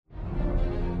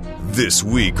This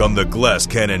week on the Glass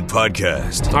Cannon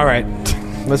Podcast. All right,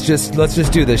 let's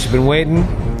just do this. You've been waiting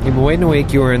a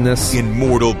week. You were in this. In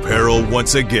mortal peril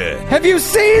once again. Have you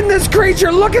seen this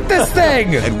creature? Look at this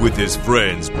thing! And with his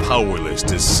friends powerless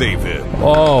to save him.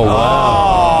 Oh,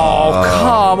 wow.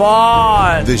 Come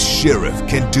on! The sheriff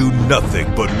can do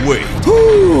nothing but wait.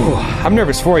 Whew. I'm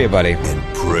nervous for you, buddy.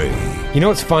 And pray. You know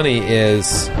what's funny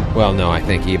is, well, no, I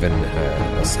think even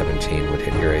a 17 would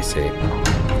hit your AC.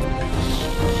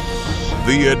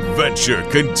 The adventure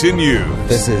continues.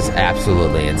 This is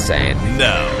absolutely insane.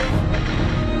 Now.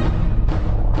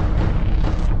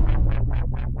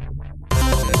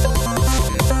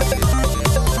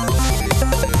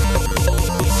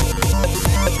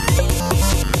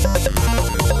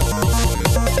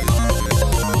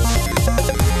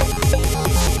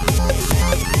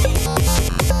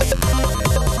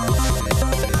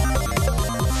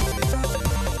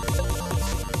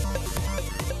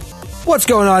 What's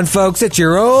going on, folks? It's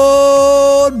your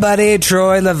old buddy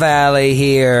Troy LaValle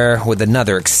here with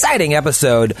another exciting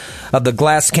episode of the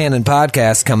Glass Cannon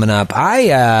Podcast coming up.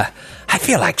 I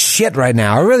feel like shit right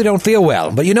now. I really don't feel well.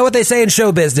 But you know what they say in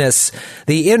show business?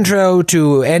 The intro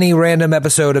to any random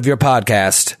episode of your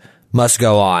podcast must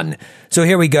go on. So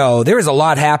here we go. There is a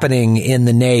lot happening in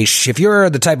the niche. If you're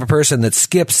the type of person that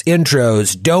skips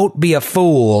intros, don't be a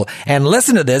fool and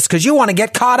listen to this because you want to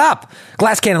get caught up.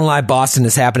 Glass Cannon Live Boston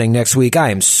is happening next week. I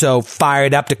am so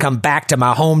fired up to come back to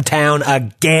my hometown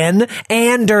again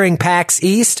and during PAX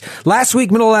East.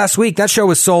 Middle of last week, that show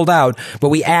was sold out, but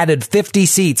we added 50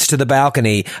 seats to the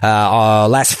balcony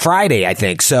last Friday, I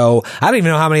think. So I don't even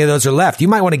know how many of those are left. You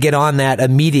might want to get on that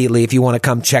immediately if you want to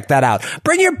come check that out.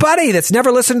 Bring your buddy that's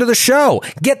never listened to the show.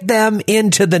 Get them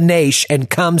into the niche and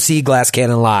come see Glass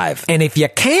Cannon live. And if you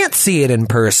can't see it in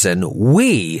person,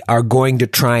 we are going to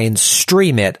try and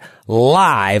stream it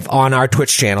live on our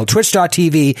Twitch channel,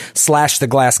 twitch.tv/The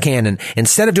Glass Cannon.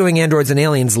 Instead of doing Androids and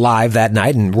Aliens live that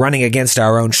night and running against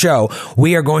our own show,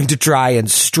 we are going to try and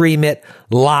stream it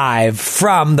live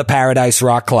from the Paradise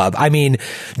Rock Club. I mean,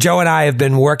 Joe and I have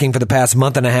been working for the past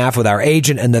month and a half with our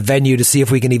agent and the venue to see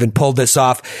if we can even pull this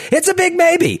off. It's a big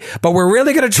maybe, but we're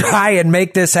really going to try and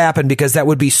make this happen because that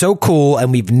would be so cool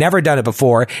and we've never done it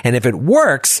before. And if it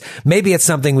works, maybe it's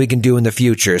something we can do in the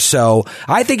future. So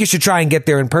I think you should try and get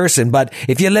there in person. But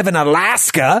if you live in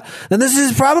Alaska, then this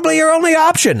is probably your only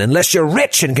option, unless you're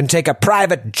rich and can take a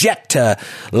private jet to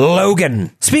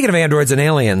Logan. Speaking of Androids and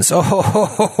Aliens,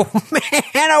 oh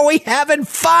man, are we having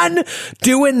fun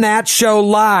doing that show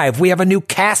live? We have a new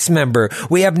cast member.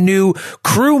 We have new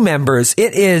crew members.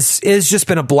 It's just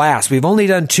been a blast. We've only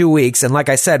done 2 weeks, and like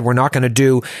I said, we're not going to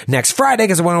do next Friday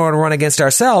because we don't want to run against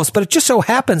ourselves, but it just so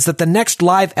happens that the next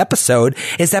live episode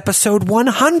is episode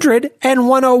 100 and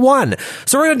 101.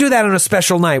 So we're going to do that on a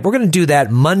special night. We're going to do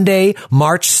that Monday,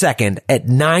 March 2nd at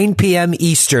 9 p.m.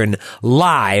 Eastern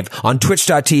live on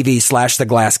twitch.tv/The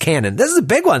Glass Cannon. This is a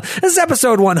big one. This is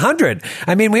episode 100.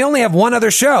 I mean, we only have one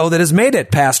other show that has made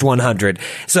it past 100.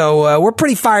 So we're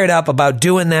pretty fired up about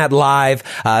doing that live.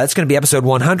 It's going to be episode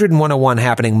 100 and 101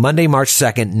 happening Monday, March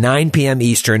 2nd, 9 p.m.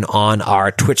 Eastern on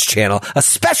our Twitch channel. A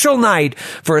special night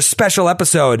for a special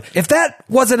episode. If that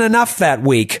wasn't enough that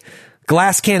week,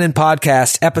 Glass Cannon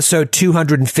Podcast, episode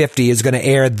 250 is going to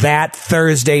air that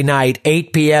Thursday night,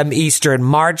 8 p.m. Eastern,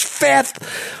 March 5th.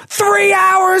 3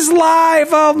 hours live.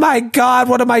 Oh my God,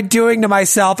 what am I doing to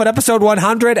myself? An episode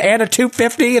 100 and a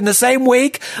 250 in the same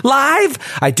week live?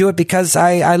 I do it because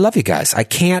I love you guys. I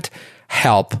can't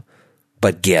help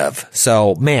but give.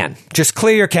 So, man, just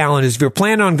clear your calendars. If you're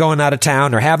planning on going out of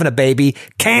town or having a baby,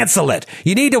 cancel it.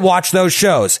 You need to watch those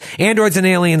shows. Androids and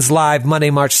Aliens live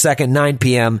Monday, March 2nd, 9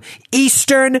 p.m.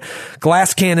 Eastern.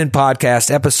 Glass Cannon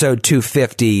Podcast, episode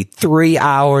 250, 3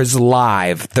 hours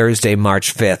live Thursday,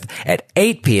 March 5th at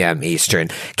 8 p.m. Eastern.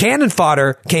 Cannon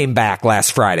Fodder came back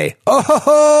last Friday.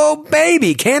 Oh,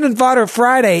 baby. Cannon Fodder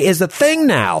Friday is a thing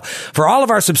now for all of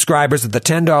our subscribers at the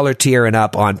 $10 tier and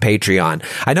up on Patreon.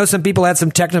 I know some people had some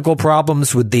technical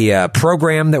problems with the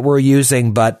program that we're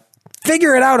using, but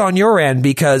figure it out on your end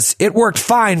because it worked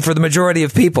fine for the majority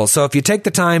of people. So if you take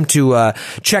the time to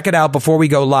check it out before we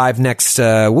go live next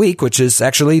week, which is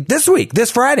actually this week, this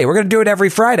Friday, we're going to do it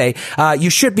every Friday, you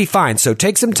should be fine. So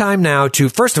take some time now to,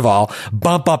 first of all,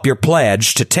 bump up your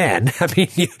pledge to 10. I mean,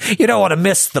 you don't want to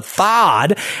miss the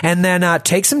FOD. And then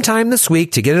take some time this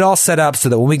week to get it all set up so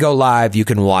that when we go live, you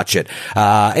can watch it.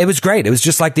 It was great. It was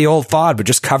just like the old FOD, but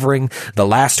just covering the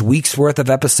last week's worth of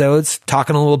episodes,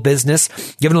 talking a little business,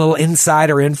 giving a little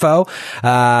insider info.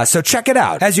 So check it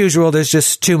out. As usual, there's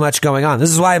just too much going on.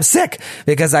 This is why I'm sick,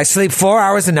 because I sleep 4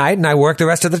 hours a night and I work the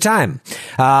rest of the time.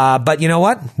 But you know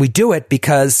what? We do it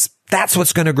because that's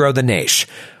what's going to grow the niche.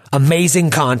 amazing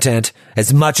content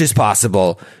as much as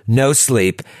possible, no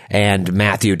sleep, and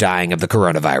Matthew dying of the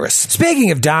coronavirus.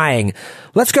 Speaking of dying,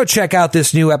 let's go check out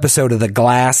this new episode of the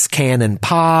Glass Cannon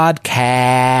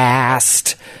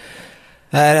podcast.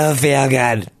 I don't feel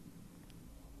good.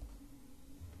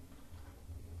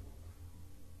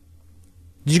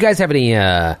 Did you guys have any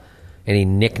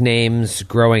nicknames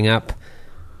growing up?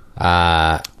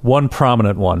 One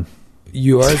prominent one.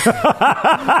 Yours?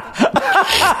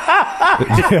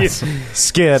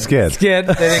 Skid. Skid. They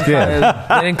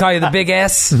didn't call you the big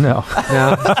S? No.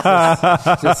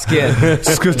 Just Skid.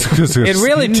 It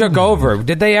really took over.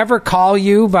 Did they ever call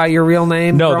you by your real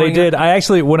name? No, they did. Up? I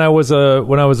actually, when I was a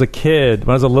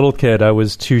little kid, I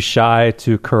was too shy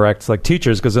to correct like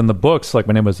teachers because in the books, like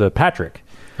my name was Patrick.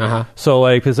 Uh-huh. So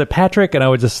like, is it Patrick? And I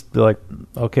would just be like,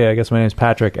 okay, I guess my name's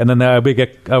Patrick. And then I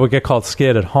would get called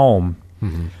Skid at home.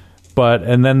 Mm-hmm.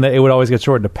 And then it would always get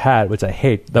shortened to Pat, which I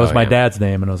hate. That was my dad's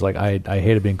name, and I was like, I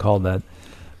hated being called that.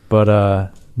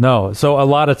 But no, so a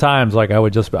lot of times, like I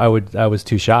was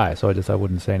too shy, so I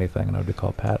wouldn't say anything, and I would be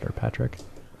called Pat or Patrick.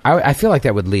 I feel like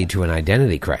that would lead to an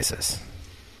identity crisis.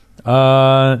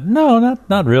 No,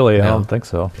 not really. No. I don't think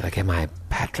so. Like, am I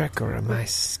Patrick or am I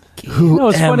Skid? No,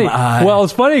 it's funny. Well,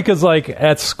 it's funny because like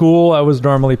at school I was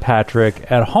normally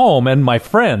Patrick. At home, and my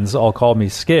friends all called me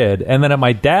Skid, and then at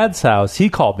my dad's house he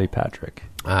called me Patrick.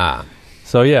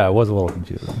 So yeah, it was a little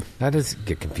confusing. That does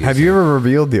get confusing. Have you ever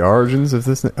revealed the origins of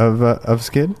this of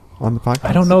Skid on the podcast?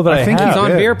 I don't know that I think have. It's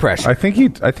on Beer Pressure. I think you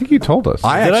told us.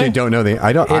 I actually don't know the.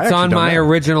 I don't. It's on my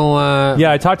original.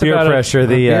 Yeah, I talked Beer about Pressure,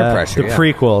 the yeah.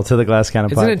 prequel to the Glass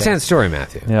Cannon It's podcast. an intense story,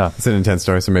 Matthew. Yeah, it's an intense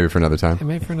story. So maybe for another time.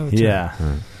 Maybe for another time. Yeah.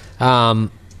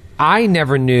 I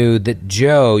never knew that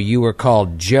Joe, you were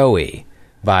called Joey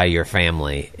by your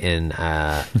family, and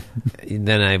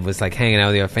then I was like hanging out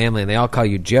with your family, and they all call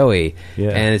you Joey,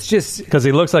 and it's just because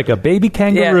he looks like a baby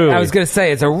kangaroo. Yeah, I was going to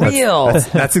say it's a real.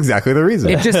 That's exactly the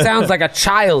reason. It just sounds like a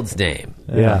child's name.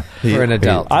 Yeah, for an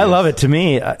adult. I love it. To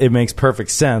me, it makes perfect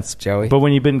sense, Joey. But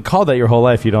when you've been called that your whole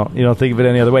life, you don't think of it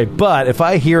any other way. But if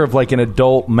I hear of like an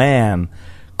adult man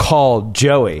called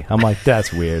Joey, I'm like,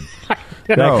 that's weird.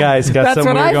 That guy's got That's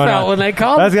something what weird I going felt on. when they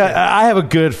called me. I have a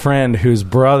good friend whose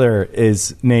brother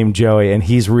is named Joey, and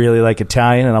he's really like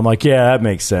Italian, and I'm like, yeah, that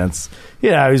makes sense.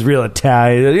 Yeah, he's real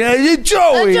Italian. Yeah,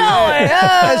 Joey.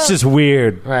 That's just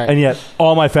weird. Right. And yet,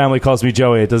 all my family calls me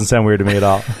Joey. It doesn't sound weird to me at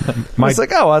all. It's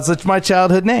like, oh, that's my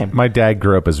childhood name. My dad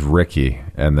grew up as Ricky,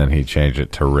 and then he changed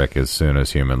it to Rick as soon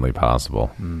as humanly possible.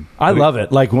 I love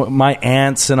it. Like my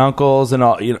aunts and uncles and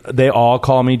all, they all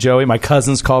call me Joey. My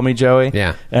cousins call me Joey.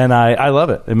 Yeah. And I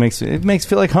love it. It makes it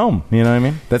feel like home. You know what I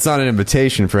mean? That's not an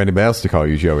invitation for anybody else to call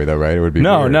you Joey, though, right? It would be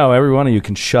weird. No. Every one of you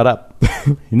can shut up.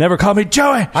 You never call me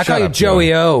Joey. I call you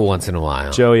Joey O once in a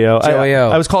while. Joey O. Joey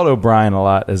O. I was called O'Brien a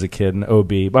lot as a kid and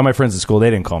OB. By my friends at school, they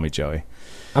didn't call me Joey.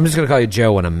 I'm just going to call you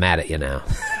Joe when I'm mad at you now.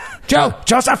 Joe!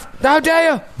 Joseph! How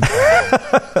dare you!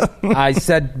 I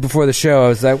said before the show, I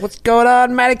was like, what's going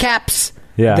on, Matty Caps?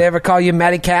 Yeah. Did they ever call you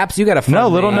Matty Caps? You got a fun No,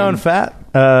 little name. known fat.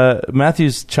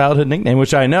 Matthew's childhood nickname,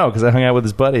 which I know because I hung out with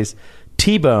his buddies,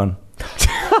 T-Bone.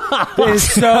 It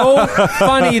is so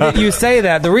funny that you say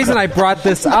that. The reason I brought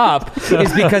this up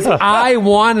is because I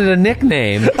wanted a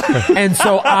nickname, and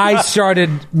so I started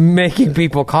making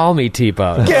people call me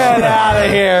T-Bone. Get out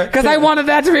of here. Because I wanted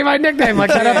that to be my nickname,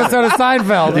 like that episode of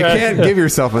Seinfeld. You can't give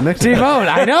yourself a nickname. T-Bone.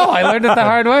 I know. I learned it the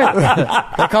hard way.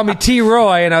 They called me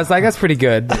T-Roy, and I was like, that's pretty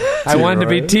good. I wanted to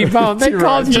be T-Bone. They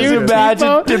called you Just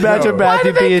imagine T-Bone.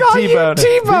 Matthew being T-Bone.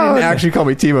 They didn't actually call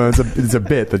me T-Bone. It's a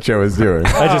bit that Joe is doing.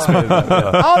 I just made it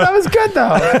up. Oh, that was good,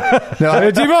 though.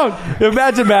 No, T-Bone.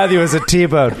 Imagine Matthew as a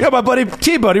T-Bone. Yeah, my buddy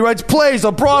T-Bone. He writes plays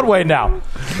on Broadway now.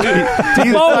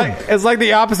 It's like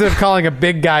the opposite of calling a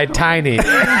big guy tiny.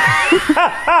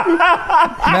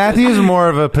 Matthew's more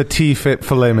of a petit fit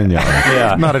filet mignon.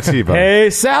 Yeah. Not a T-bone. Hey,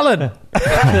 salad.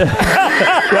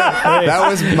 that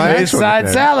was my actual Side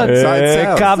nickname. salad. Side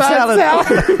salad. Cobb Side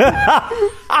salad.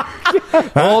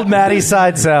 Old Matty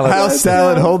side salad. House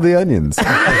salad, hold the onions.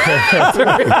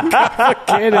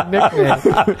 Complicated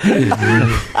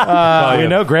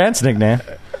nickname. Grant's nickname.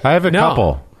 I have a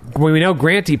couple. Well, we know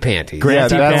Granty Panties. Yeah,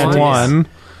 that's one.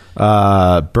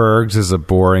 Bergs is a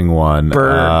boring one.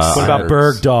 Bergs. What about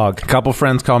Berg Dog? A couple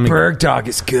friends call me Berg Dog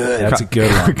is good. That's a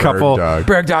good one.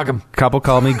 Berg Dog. Couple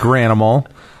call me Granimal.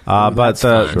 But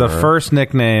the first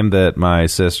nickname that my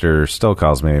sister still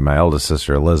calls me, my eldest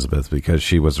sister Elizabeth, because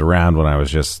she was around when I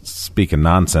was just speaking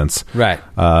nonsense. Right.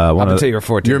 Up until you were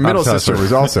 14. Your middle sister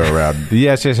was also around.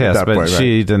 Yes. that But point,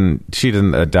 she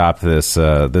didn't adopt this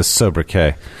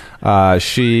sobriquet.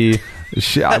 She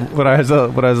when I was a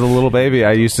little baby,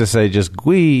 I used to say just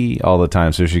 "gui" all the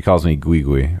time. So she calls me "gui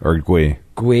gui" or "gui."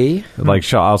 Gui?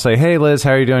 Like I'll say, "Hey Liz,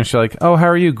 how are you doing?" She's like, "Oh, how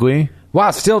are you, Gui?"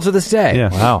 Wow, still to this day. Yeah.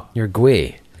 Wow. You're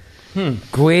Gui.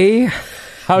 Gui,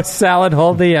 how salad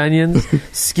hold the onions,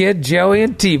 Skid, Joey,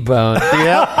 and T-Bone.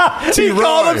 Yeah. He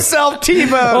called himself T-Bone.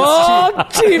 Oh,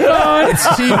 T-Bone.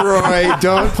 It's T-Roy.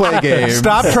 Don't play games.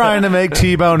 Stop trying to make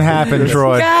T-Bone happen,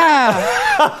 Troy.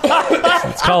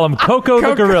 Let's call him Coco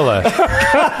the Gorilla.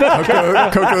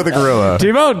 Coco the Gorilla.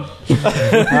 T-Bone.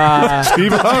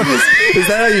 T-Bone. Is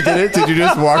that how you did it? Did you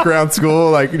just walk around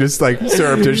school just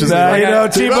surreptitiously?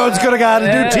 T-Bone's gonna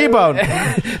gotta do T-Bone.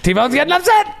 T-Bone's getting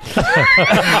upset.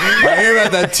 I hear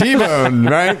about that T-Bone,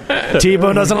 right?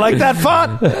 T-Bone doesn't like that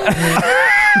font.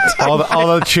 all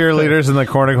the cheerleaders in the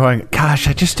corner going, "Gosh,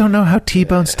 I just don't know how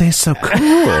T-Bone stays so cool."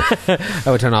 I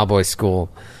went to an all-boys school.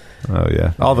 Oh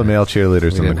yeah, all the male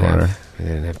cheerleaders in the corner. We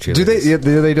didn't have cheerleaders.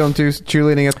 They don't do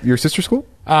cheerleading at your sister's school?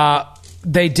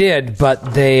 They did,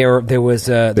 but there was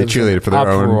They cheerleaded for their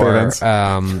own events?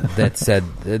 That said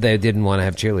they didn't want to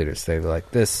have cheerleaders. They were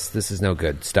like, this is no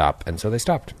good. Stop. And so they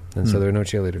stopped. And so there were no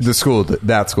cheerleaders. The school,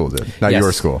 that school did, not Yes.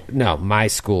 your school. No, my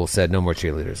school said no more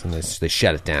cheerleaders, and they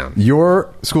shut it down.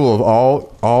 Your school of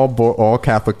all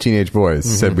Catholic teenage boys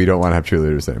said we don't want to have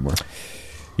cheerleaders anymore.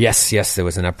 Yes, there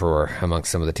was an uproar amongst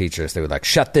some of the teachers. They were like,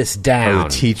 shut this down. Oh, the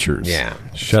teachers. Yeah.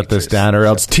 Shut this down, or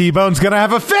else T-Bone's gonna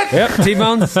have a fit. Yep,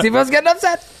 T-Bone's getting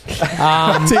upset.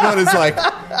 T-Bone is like,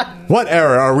 what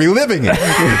era are we living in?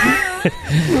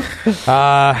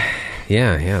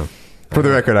 Yeah. For the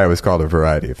record, I was called a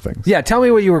variety of things. Yeah, tell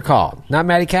me what you were called. Not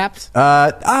Matty Caps?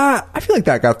 I feel like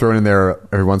that got thrown in there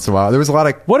every once in a while. There was a lot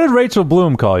of... What did Rachel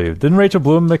Bloom call you? Didn't Rachel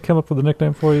Bloom come up with a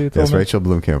nickname for you? Yes, Rachel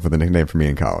Bloom came up with a nickname for me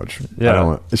in college.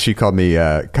 Yeah. She called me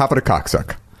Coppa the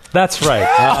Cocksuck. That's right.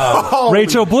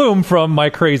 Rachel Bloom from My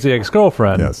Crazy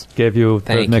Ex-Girlfriend gave you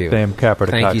the nickname Capper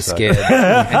the Thank you, Cocksucker. Skid.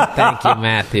 And thank you,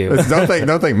 Matthew. Don't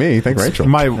thank me. Thank Rachel.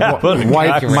 My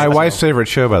wife's favorite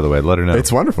show, by the way. Let her know.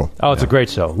 It's wonderful. Oh, it's a great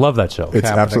show. Love that show. It's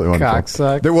absolutely wonderful.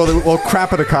 Cocksuck. Well,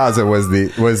 Crappa de Casa was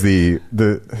the.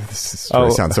 This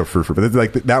sounds so frou-frou, but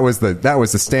like that was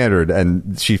the standard,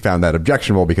 and she found that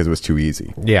objectionable because it was too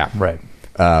easy. Yeah. Right.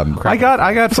 I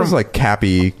got from like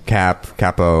Cappy,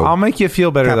 Capo. I'll make you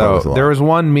feel better Capo was a though. lot. There was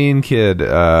one mean kid who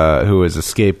was a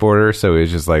skateboarder, so he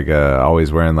was just like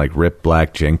always wearing like ripped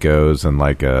black Jinkos and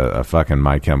like a fucking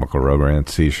My Chemical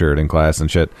Romance t-shirt in class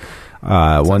and shit.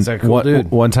 One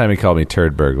time he called me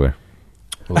turd burglar.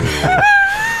 Well,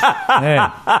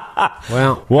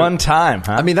 One time,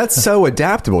 huh? I mean, that's so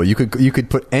adaptable. You could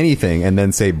put anything and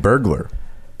then say burglar,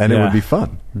 and it would be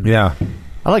fun. Yeah,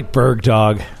 I like Berg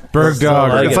Dog. Berg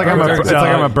dog. like It's it. like I'm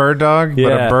a bird dog, but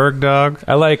Yeah. a Berg dog.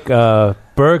 I like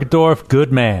Bergdorf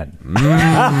Goodman.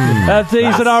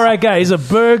 He's an all right guy. He's a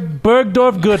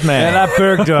Bergdorf Goodman. Not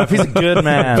Bergdorf. He's a good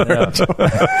man.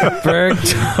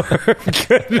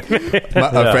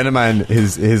 A friend of mine,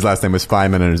 his last name was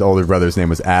Feynman, and his older brother's name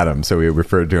was Adam, so we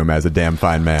referred to him as a damn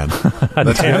fine man.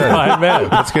 That's good. Fine man.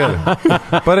 That's good.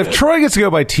 But if Troy gets to go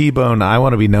by T-Bone, I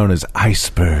want to be known as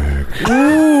Iceberg.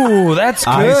 ooh, that's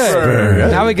good.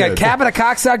 Iceberg. Now we got Good. Cappa the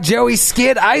Cocksuck, Joey,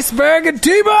 Skid, Iceberg, and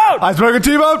T-Bone. Iceberg and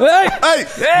T-Bone. Hey!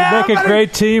 You make a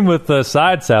great team with the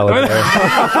side salad there.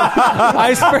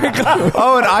 Iceberg.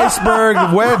 Oh, an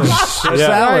iceberg wedge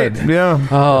salad.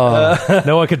 Yeah.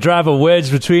 No one could drive a wedge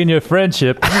between your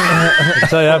friendship. I'll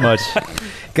tell you that much.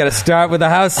 Got to start with the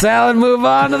house salad, move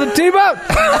on to the T-Bone.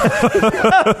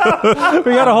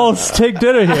 We got a whole steak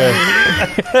dinner here.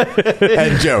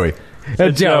 And Joey.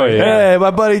 And Joey. Hey,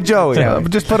 my buddy Joey.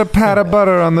 Just put a pat of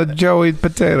butter on the Joey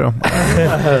potato.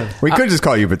 We could just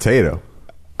call you Potato.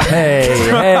 Hey.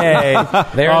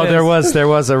 There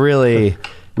was a really,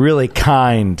 really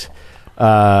kind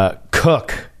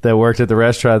cook that worked at the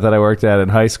restaurant that I worked at in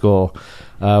high school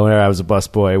when I was a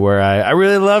busboy, where I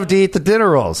really loved to eat the dinner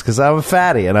rolls because I'm a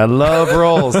fatty and I love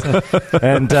rolls.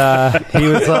 And he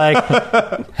was like,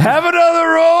 "Have another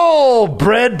roll,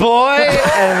 bread boy."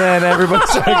 And then everybody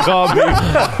started calling me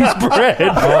bread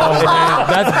boy.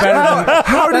 That's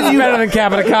better than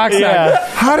Cappa the Cocksuck. Yeah.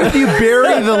 How did you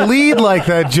bury the lead like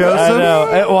that, I Joseph?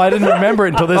 know. Well, I didn't remember it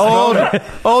until this moment.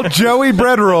 Old Joey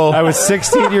bread roll. I was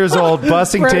 16 years old,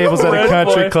 bussing tables at a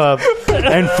country club.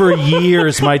 And for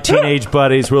years, my teenage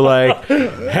buddies were like,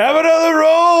 "Have another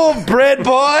roll, bread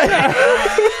boy."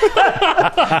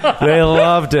 They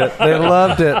loved it.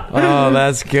 Oh,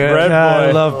 that's good. Bread boy.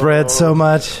 I love bread so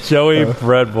much. Joey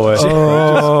Bread Boy.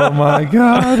 Oh my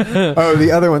God. Oh,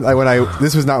 the other one.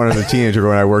 This was not when I was a teenager, but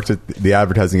when I worked at the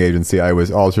advertising agency, I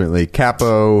was alternately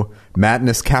Capo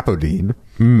Madness Capodine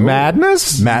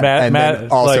Madness? And then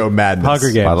also like Madness.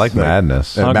 Hunger Games. I like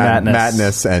Madness. And Madness.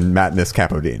 Madness and Madness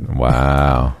Capodine.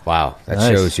 Wow. Wow, that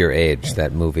Nice. shows your age.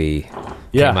 That movie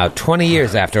Yeah. came out 20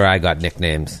 years after I got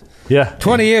nicknames. Yeah.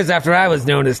 20 years after I was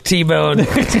known as T-Bone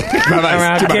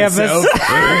around campus.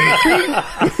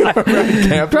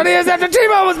 20 years after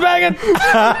T-Bone was banging.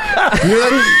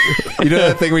 You know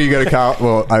that thing where you go to college?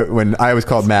 Well, when I was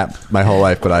called Matt my whole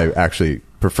life, but I actually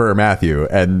prefer Matthew.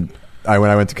 And when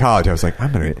I went to college, I was like,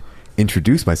 I'm going to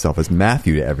introduce myself as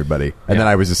Matthew to everybody. And then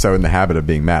I was just so in the habit of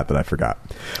being Matt that I forgot.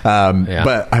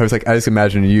 But I was like, I just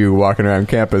imagine you walking around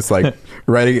campus, like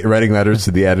writing letters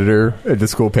to the editor at the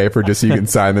school paper just so you can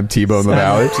sign them T-Bone the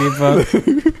Valley.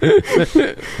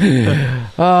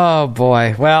 Oh,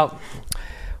 boy. Well,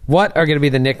 what are going to be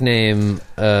the nickname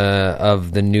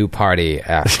of the new party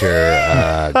after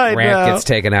Grant gets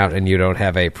taken out and you don't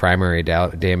have a primary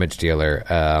damage dealer?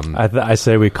 I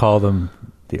say we call them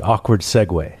the awkward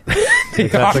segue.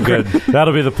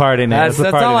 That'll be the party name. That's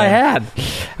all I had.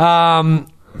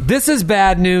 This is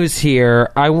bad news here.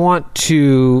 I want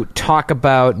to talk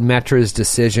about Metra's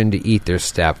decision to eat their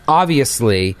step.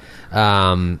 Obviously,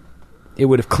 it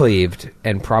would have cleaved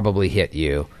and probably hit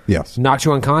you. Yes. Knocked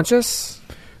you unconscious?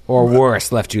 Or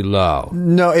worse, left you low?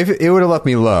 No, if it would have left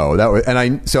me low.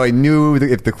 I knew that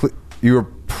if you were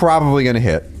probably going to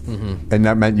hit, and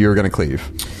that meant you were going to cleave.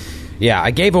 Yeah,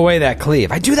 I gave away that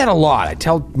cleave. I do that a lot. I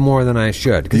tell more than I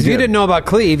should. Because if you didn't know about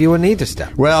cleave, you wouldn't eat the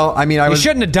step. Well, I mean, you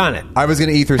shouldn't have done it. I was going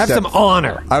to ether have step. Have some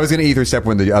honor. I was going to ether step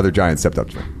when the other giant stepped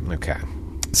up to me. Okay.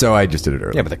 So I just did it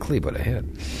early. Yeah, but the cleave would have hit.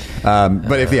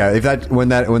 But when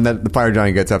the fire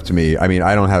giant gets up to me, I mean,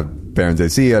 I don't have Baron's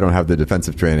AC. I don't have the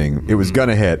defensive training. It was going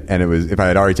to hit, and if I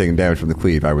had already taken damage from the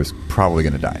cleave, I was probably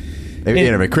going to die.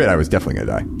 If a crit, I was definitely going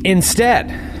to die.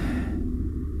 Instead,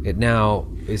 it now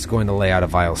is going to lay out a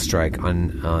vile strike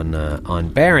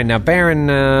on Baron. Now, Baron,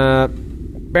 I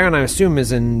assume,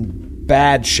 is in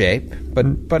bad shape,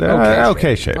 but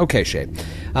okay shape. Okay shape.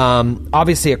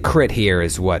 Obviously, a crit here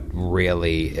is what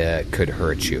really could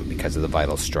hurt you because of the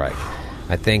vital strike.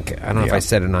 I don't know if I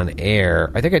said it on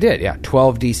air. I think I did. Yeah,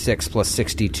 12d6 plus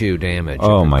 62 damage.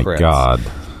 Oh my crits. God.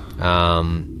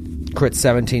 Crit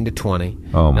 17 to 20.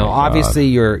 Oh my now, God. obviously,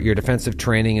 your defensive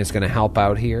training is going to help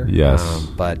out here. Yes.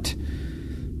 But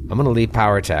I'm going to lead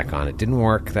power attack on it. Didn't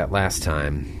work that last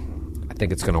time. I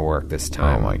think it's going to work this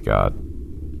time. Oh my God.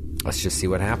 Let's just see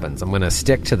what happens. I'm going to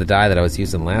stick to the die that I was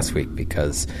using last week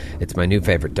because it's my new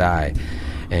favorite die.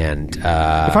 And if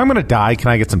I'm going to die, can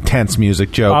I get some tense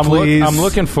music, Joe? Please. I'm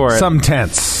looking for it. Some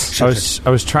tense. I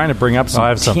was trying to bring up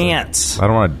some tense. I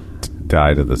don't want to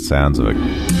die to the sounds of it.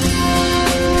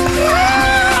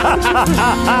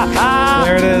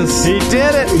 There it is. He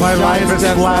did it. My life is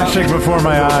flashing before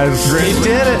my eyes. He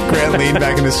did it. Grant leaned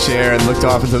back in his chair and looked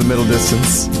off into the middle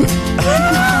distance. Here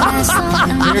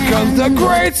comes the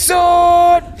great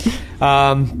sword.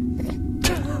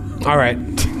 All right,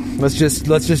 let's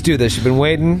just do this. You've been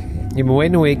waiting a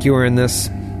week. You were in this.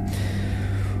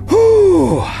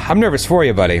 Whew. I'm nervous for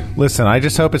you, buddy. Listen, I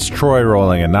just hope it's Troy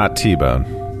rolling and not T-Bone.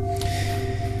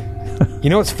 You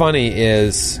know what's funny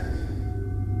is,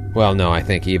 well, no, I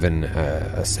think even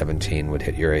a 17 would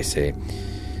hit your AC.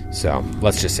 So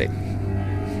let's just see.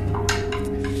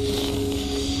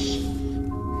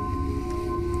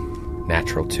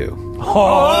 Natural 2. Oh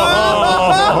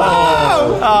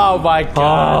my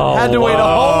God! Had to wait a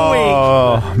whole week.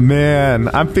 Oh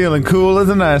man, I'm feeling cool as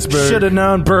an iceberg. Should have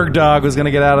known Berg Dog was going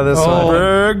to get out of this one.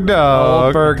 Berg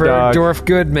Dog. Berg Dog. Bergdorf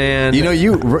Goodman. You know,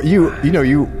 you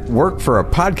work for a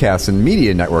podcast and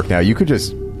media network now. You could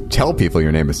just tell people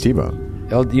your name is T-Bone.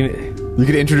 You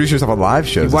could introduce yourself on live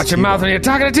shows. Watch your mouth when you're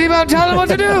talking to T-Bone. Tell them what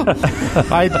to do.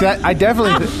 I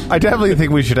definitely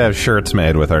think we should have shirts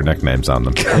made with our nicknames on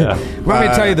them. Yeah. Let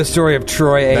me tell you the story of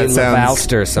Troy A.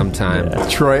 Lavalster sometime. Yeah.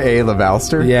 Troy A.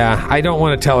 Lavalster? Yeah, I don't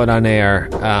want to tell it on air,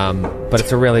 but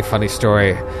it's a really funny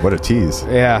story. What a tease.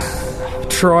 Yeah.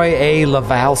 Troy A.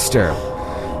 Lavalster.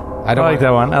 I like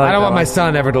that one. I don't want my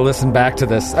son ever to listen back to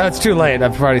this. It's too late.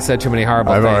 I've already said too many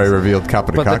horrible things. I've already revealed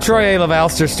Kappa to But the Troy A.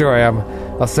 Lavalster story,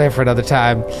 I'll save for another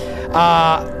time.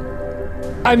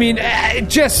 I mean,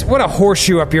 just what a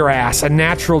horseshoe up your ass. A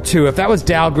natural 2. If that was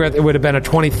Dalgrith, it would have been a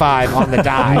 25 on the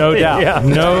die. No doubt. Yeah.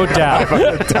 No doubt. How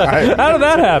did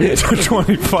that happen?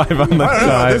 25 on the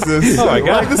die. Oh my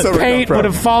God. Paint would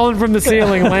have fallen from the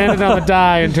ceiling, landed on the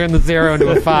die, and turned the 0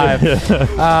 into a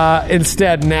 5.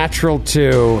 Instead, natural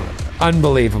 2.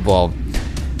 Unbelievable.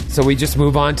 So we just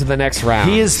move on to the next round.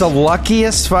 He is the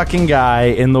luckiest fucking guy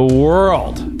in the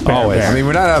world Always. I mean,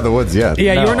 we're not out of the woods yet.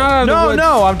 Yeah, you're not out of the woods.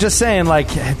 No, I'm just saying, like,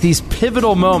 these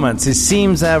pivotal moments, it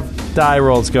seems that die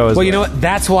rolls go as Well, you know what?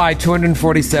 That's why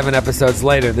 247 episodes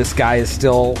later, this guy is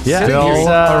still sitting Still here.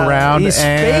 around He's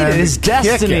and faded. His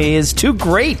destiny kicking. is too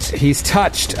great. He's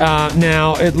touched.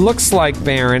 Now, it looks like,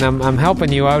 Baron, I'm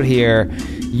helping you out here.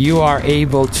 You are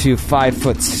able to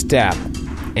 5-foot step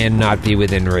and not be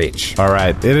within reach. All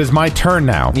right, it is my turn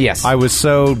now. Yes. I was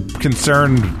so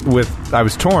concerned with... I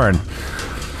was torn.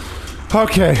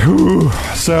 Okay, whew.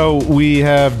 So we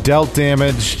have dealt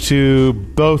damage to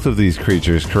both of these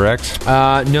creatures, correct?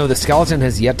 No, the skeleton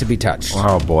has yet to be touched.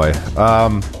 Oh, boy.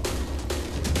 And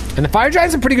the fire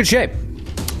giant's in pretty good shape.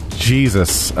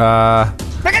 Jesus. I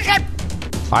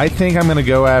think I'm going to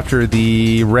go after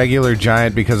the regular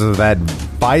giant because of that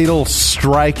vital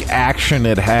strike action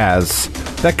it has.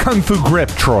 That kung fu grip,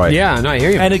 Troy. Yeah, no, I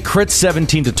hear you. And it crits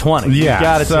 17 to 20.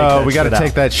 Yeah, we got to take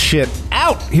take that shit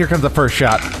out. Here comes the first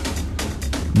shot.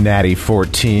 Natty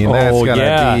 14. That's Oh, going to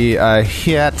yeah. be a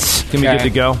hit. Give me good to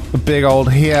go. A big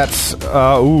old hit.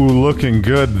 Looking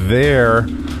good there.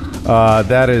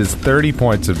 That is 30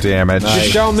 points of damage.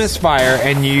 Just don't misfire,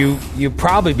 and you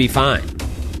probably be fine.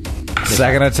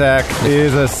 Second attack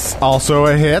is also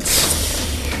a hit.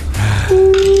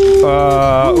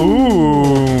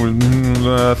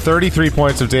 33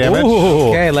 points of damage.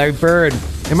 Okay, Larry Bird.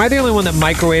 Am I the only one that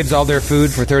microwaves all their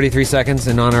food for 33 seconds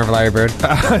in honor of Larry Bird?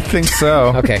 I think so.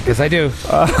 Okay, because I do.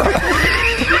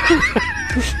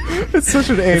 It's such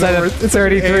an anal, that a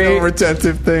 33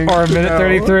 retentive thing. Or a minute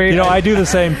 33. You know, I do the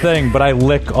same thing, but I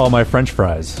lick all my French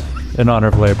fries in honor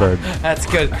of Laybird. That's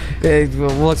good.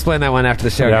 We'll explain that one after the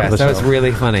show, Yeah, guys. after the That was show.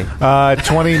 really funny.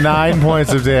 29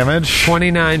 points of damage.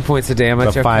 29 points of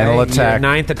damage. The final Okay, attack. your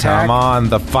ninth attack. Come on,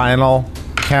 the final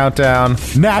countdown.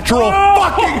 Natural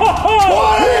fucking 20!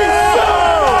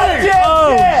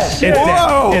 It's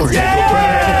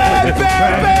dead. It's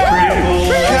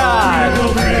dead.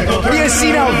 God. You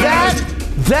see, now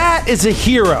that is a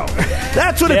hero.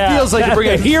 That's what it feels like to bring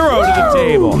a hero to the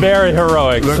table. Very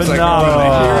heroic. Looks Phenomenal. like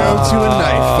a hero to a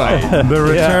knife fight. The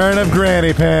return of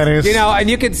Granny Panties. You know, and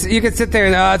you could sit there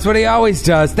and that's what he always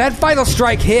does. That final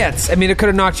strike hits. I mean, it could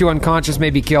have knocked you unconscious,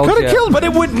 maybe killed you. Could have killed, but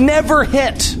it would never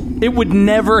hit. It would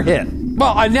never hit.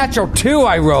 Well, a natural 2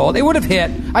 I rolled. It would have hit.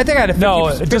 I think I had a 50, No,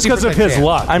 just because of 50% his chance.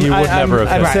 luck, you would never have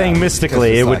I'm hit. saying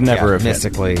mystically, it would never have hit.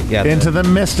 Mystically, yeah. Into the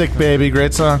Mystic, baby.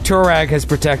 Great song. Turag has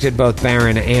protected both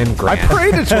Baron and I Grant.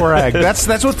 prayed to Torag.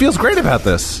 That's what feels great about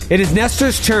this. It is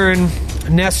Nestor's turn.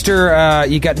 Nestor,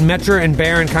 you got Metra and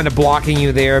Baron kind of blocking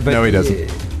you there, but No, he doesn't.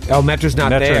 Oh, Metra's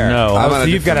not Metra, there. no. I'm Oh, on so a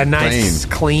you've got a different nice,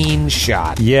 plane. clean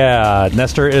shot. Yeah,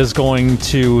 Nestor is going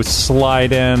to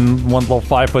slide in one little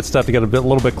 5-foot step to get a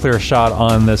little bit clearer shot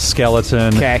on this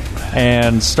skeleton. Okay.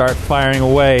 And start firing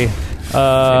away.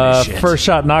 First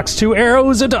shot knocks 2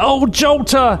 arrows into old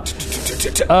Jota.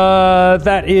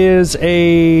 That is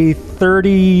a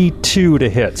 32 to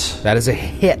hit. That is a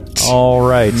hit. All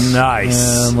right.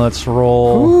 Nice. And let's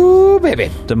roll. Ooh,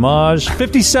 baby. Damage.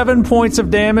 57 points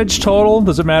of damage total.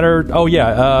 Does it matter? Oh,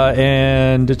 yeah.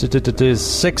 And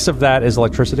 6 of that is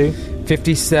electricity.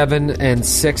 57 and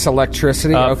 6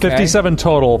 electricity. Okay. 57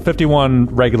 total. 51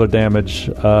 regular damage.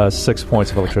 6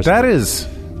 points of electricity. That is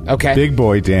Okay. big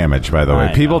boy damage, by the way.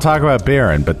 I People know. talk about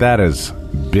Baron, but that is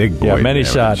big boy Yeah, many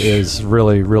damage. shot is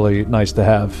really, really nice to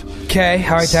have. Okay.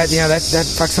 All right. That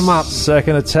fucks him up.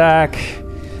 Second attack.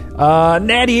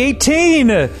 Natty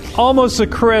 18. Almost a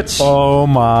crit. Oh,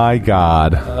 my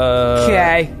God.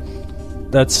 Okay.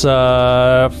 That's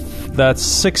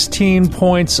 16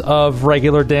 points of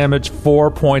regular damage,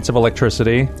 4 points of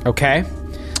electricity. Okay.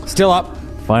 Still up.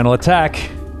 Final attack.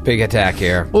 Big attack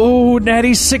here. Ooh,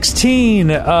 Natty 16.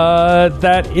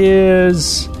 That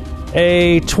is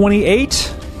a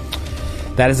 28.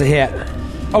 That is a hit.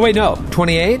 Oh, wait, no.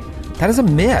 28? That is a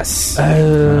miss.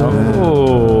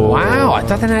 Oh. Wow. I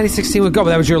thought the 90-16 would go,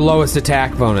 but that was your lowest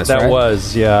attack bonus, That right?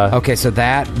 was, yeah. Okay, so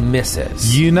that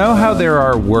misses. You know how there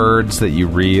are words that you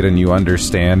read and you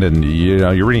understand, and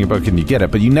you're reading a book and you get it,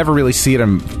 but you never really see it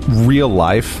in real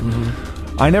life. Mm-hmm.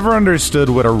 I never understood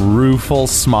what a rueful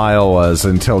smile was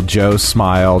until Joe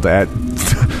smiled at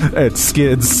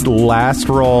Skid's last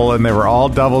roll, and they were all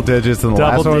double digits, and the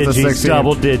last one was a 16.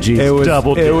 double digits, It was,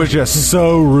 double it was just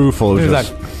so rueful. It was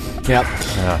just, Yep.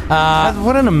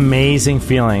 What an amazing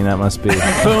feeling that must be.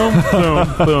 Boom, boom,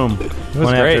 boom.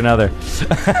 One great. after another.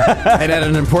 And at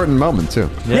an important moment, too.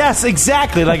 Yes,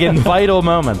 exactly. Like in vital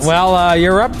moments. Well,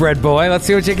 you're up, Bread Boy. Let's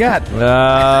see what you got.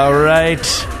 All right.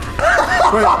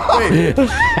 Wait.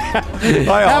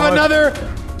 Have another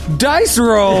dice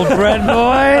roll, bread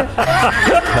boy.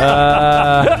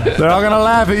 They're all gonna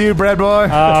laugh at you, bread boy.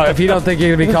 If you don't think you're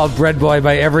going to be called bread boy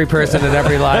by every person at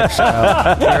every live show,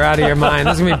 you're out of your mind.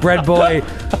 There's going to be bread boy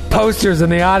posters in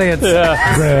the audience.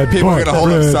 Yeah. People are going to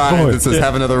hold up signs that says,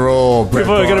 have another roll, bread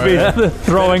People are going to be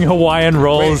throwing Hawaiian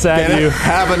rolls at you.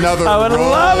 Have another I would roll.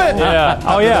 love it. Yeah.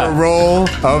 Oh, yeah. A roll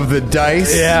of the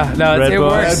dice. Yeah. No, Bread it boy.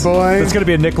 works. Bread boy. It's going to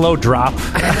be a Nick Lowe drop.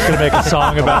 It's going to make a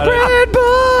song about it. Bread boy.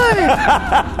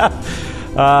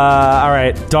 All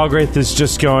right. Dogwraith is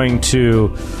just going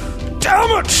to...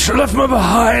 Damn it! I left me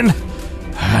behind.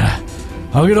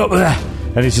 I'll get up there.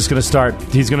 And he's just going to start...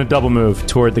 He's going to double move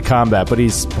toward the combat, but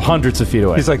he's hundreds of feet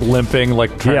away. He's like limping,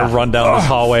 like trying to run down this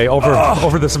hallway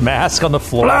over this mask on the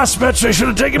floor. Blast, bitch! They should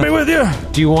have taken me with you.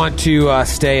 Do you want to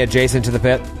stay adjacent to the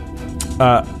pit?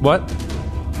 What?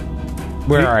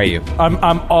 Where are you?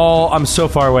 I'm so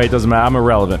far away. It doesn't matter. I'm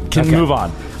irrelevant. Can move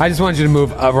on. I just wanted you to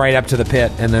move right up to the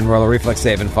pit and then roll a reflex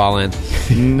save and fall in.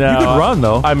 No, You can run,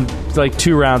 though. I'm like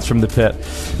 2 rounds from the pit.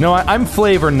 No, I'm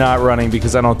Flavor not running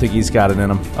because I don't think he's got it in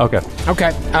him. Okay.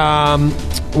 Okay.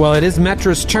 Well, it is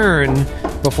Metra's turn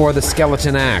before the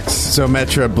skeleton acts. So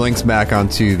Metra blinks back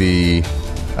onto the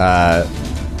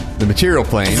material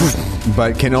plane,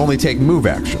 but can only take move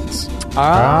actions.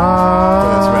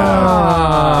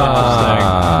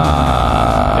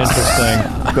 Interesting.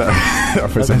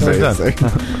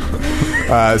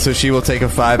 So she will take a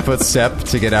 5-foot step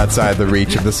to get outside the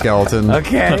reach of the skeleton.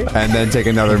 Okay. And then take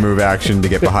another move action to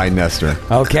get behind Nestor.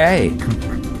 Okay.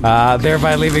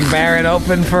 Thereby leaving Baron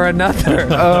open for another.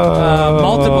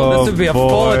 Multiple. This would be a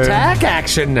full attack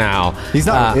action now. He's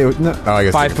not. I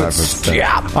guess 5 take a foot 5-foot step.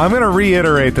 jab. I'm going to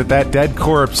reiterate that dead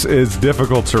corpse is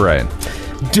difficult terrain.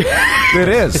 It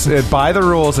is. By the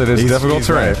rules, it is difficult he's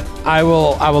terrain. right. I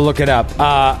will look it up.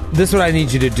 This is what I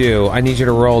need you to do. I need you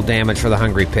to roll damage for the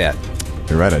Hungry Pit.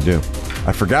 You're right, I do.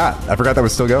 I forgot that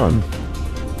was still going.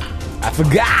 I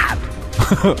forgot.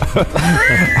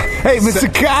 Hey,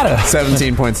 Mr. Kata.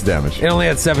 17 points of damage. It only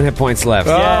had 7 hit points left.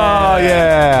 Oh,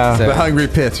 yeah. So- The Hungry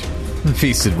Pit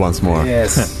feasted once more.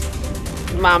 Yes.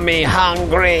 Mommy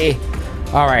hungry.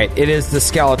 All right, it is the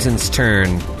skeleton's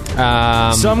turn.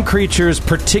 Some creatures,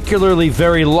 particularly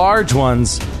very large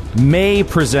ones, may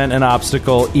present an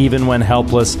obstacle even when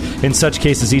helpless. In such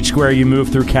cases, each square you move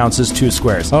through counts as 2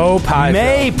 squares. Oh, Paizo.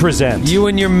 May present. You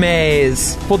and your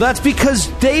maze. Well, that's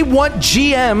because they want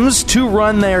GMs to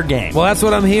run their game. Well, that's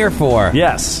what I'm here for.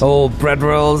 Yes. Old bread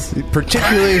rolls.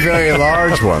 Particularly very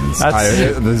large ones.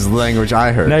 This is the language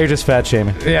I heard. Now you're just fat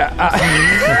shaming. Yeah.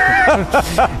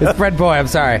 It's bread boy. I'm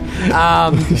sorry.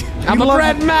 I'm a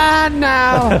bread man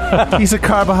now. He's a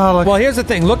carboholic. Well, here's the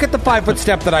thing. Look at the 5-foot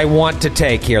step that I want to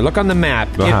take here. Look on the map.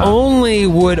 It Uh-huh. only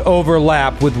would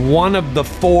overlap with one of the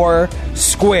 4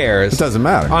 squares. It doesn't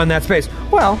matter. On that space.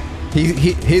 Well,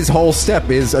 His whole step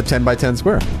is a 10 by 10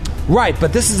 square. right,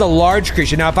 but this is a large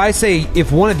creature. Now,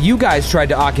 if one of you guys tried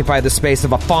to occupy the space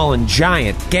of a fallen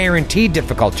giant, guaranteed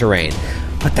difficult terrain.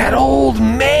 But that old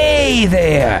May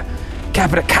there,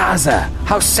 Capita Casa,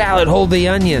 House Salad, hold the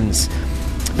onions.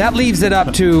 That leaves it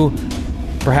up to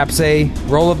perhaps a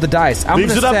roll of the dice. I'm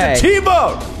Leaves it gonna up to say,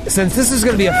 T-Bone. since this is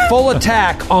going to be a full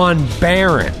attack on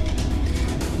Baron.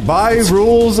 By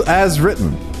rules as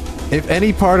written, if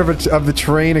any part of the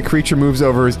terrain a creature moves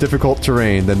over is difficult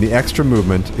terrain, then the extra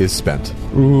movement is spent.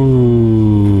 But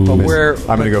I'm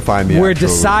going to go find the We're actual-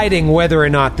 deciding whether or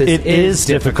not this It is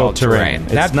difficult terrain.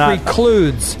 It's That not-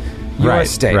 precludes your Right,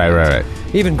 statement. right.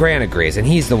 Even Grant agrees, and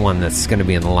he's the one that's going to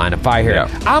be in the line of fire here. Yeah.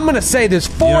 I'm going to say there's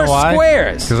 4 You know why?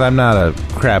 squares. Because I'm not a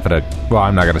crap at a... Well,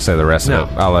 I'm not going to say the rest No,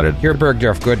 of it. I'll let it... You're a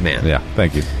Bergdorf Goodman. Yeah,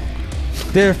 thank you.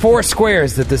 There are 4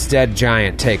 squares that this dead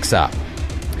giant takes up.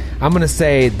 I'm going to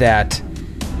say that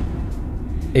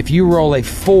if you roll a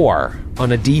 4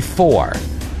 on a D4,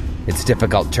 it's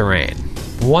difficult terrain.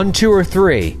 1, 2, or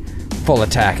 3, full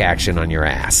attack action on your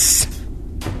ass.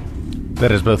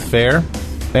 That is both fair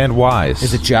and wise.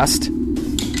 Is it just?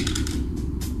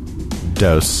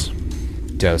 Dos.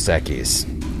 Dos Equis.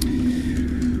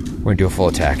 We're going to do a full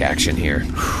attack action here.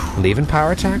 Leaving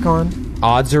power attack on.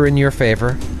 Odds are in your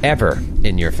favor. Ever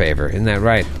in your favor. Isn't that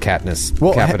right, Katniss?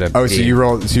 Well, Capita so B? you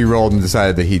rolled and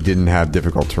decided that he didn't have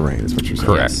difficult terrain, is what you're saying.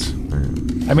 Correct.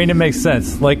 I mean, it makes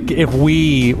sense. Like, if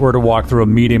we were to walk through a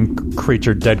medium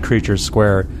creature, dead creature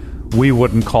square, we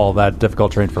wouldn't call that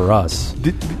difficult terrain for us.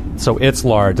 so it's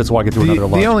large. It's walking through another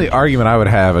large. The only argument I would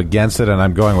have against it, and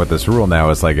I'm going with this rule now,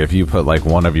 is like if you put like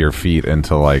one of your feet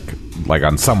into like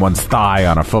on someone's thigh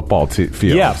on a football field.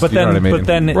 Yeah, but you know what I mean? but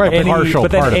then right,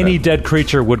 any dead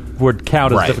creature would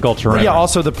count as difficult terrain. But yeah,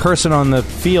 also the person on the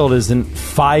field isn't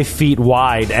 5 feet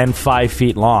wide and 5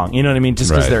 feet long. You know what I mean?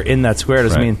 Just because they're in that square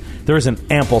doesn't mean there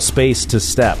isn't ample space to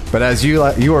step. But as you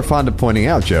are fond of pointing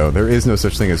out, Joe, there is no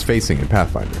such thing as facing in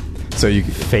Pathfinder. So you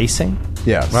facing?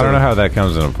 Yeah. I don't know how that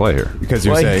comes into play here. Because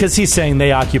you're saying... Because he's saying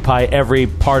they occupy every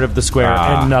part of the square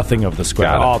and nothing of the square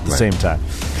all at the same time.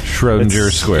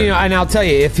 Schrodinger square. You know, and I'll tell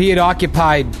you, if he had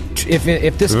occupied,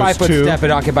 if this 5 foot step had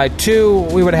occupied 2,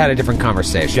 we would have had a different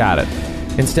conversation. Got it.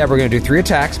 Instead, we're going to do 3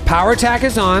 attacks. Power attack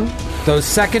is on. Those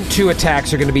second 2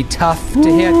 attacks are going to be tough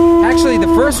to hit. Actually,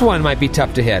 the first one might be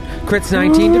tough to hit. Crit's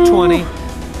 19 to 20.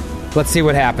 Let's see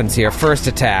what happens here. First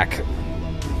attack.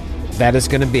 That is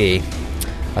going to be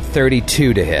a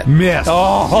 32 to hit. Miss.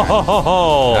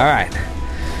 All right.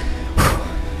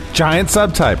 Giant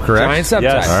subtype, correct? Giant subtype.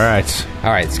 Yes. All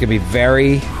right. It's going to be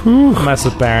very Mess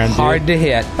with Baron. hard to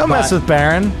hit. Don't mess with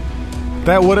Baron.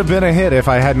 That would have been a hit if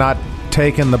I had not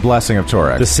taken the Blessing of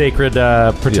Torak. The sacred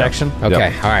protection.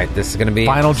 Okay. Yep. All right. This is going to be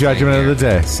Final judgment of the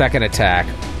day. Second attack.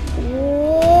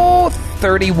 Oh,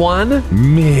 31.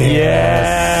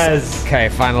 Yes. Okay,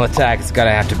 final attack. It's got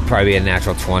to have to probably be a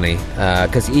natural 20.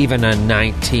 Because even a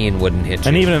 19 wouldn't hit you.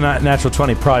 And even a natural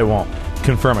 20 probably won't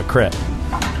confirm a crit.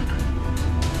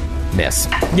 Miss.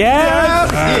 Yes!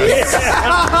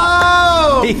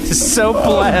 He's so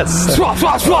blessed. Swap,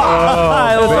 swap,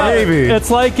 swap! Baby. It's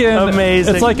like in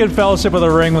Amazing. It's like in Fellowship of the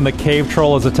Ring when the cave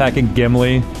troll is attacking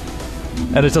Gimli,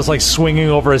 and it's just like swinging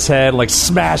over his head, like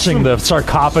smashing the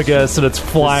sarcophagus, and it's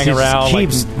flying around.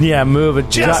 Keeps moving.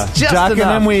 Just ducking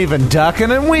enough. and weaving,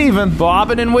 ducking and weaving.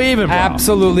 Bobbing and weaving. Bro.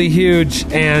 Absolutely huge.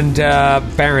 And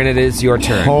Baron, it is your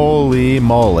turn. Holy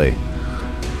moly.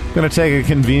 Gonna take a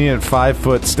convenient 5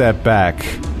 foot step back,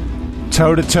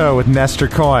 toe to toe with Nestor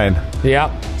Coin.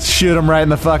 Yep. Shoot him right in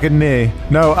the fucking knee.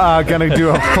 No, gonna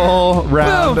do a full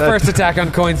round. Boom! First attack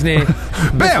on Coin's knee.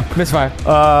 Bam! Misfire.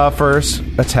 First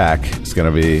attack is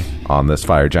gonna be on this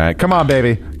fire giant. Come on,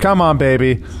 baby. Come on,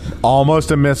 baby.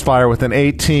 Almost a misfire with an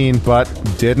 18, but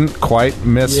didn't quite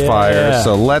misfire. Yeah.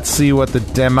 So let's see what the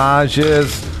damage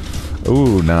is.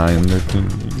 Ooh, 9.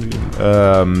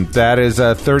 That is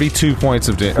 32 points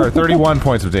of or 31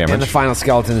 points of damage. And the final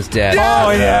skeleton is dead. Oh,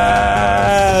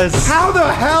 yes! How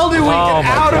the hell do we get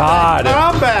out of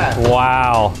that combat?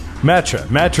 Wow.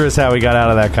 Metra is how we got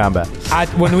out of that combat.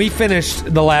 When we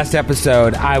finished the last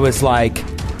episode, I was like,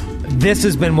 this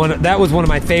has been that was one of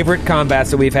my favorite combats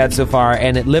that we've had so far,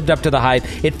 and it lived up to the hype.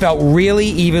 It felt really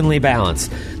evenly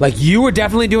balanced. Like, you were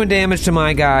definitely doing damage to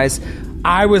my guys.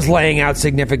 I was laying out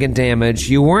significant damage.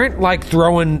 You weren't like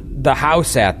throwing the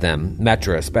house at them,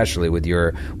 Metra, especially with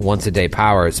your once-a-day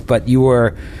powers, but you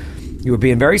were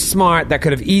being very smart. That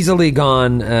could have easily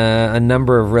gone a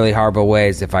number of really horrible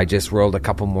ways if I just rolled a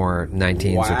couple more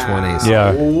 19s or 20s.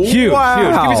 Yeah. Huge. Give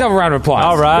yourself a round of applause.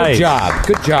 All right.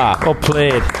 Good job. Well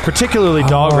played. Particularly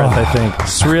Dahlgreth, I think.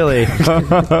 It's really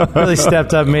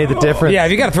stepped up, made the difference. Yeah,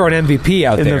 if you got to throw an MVP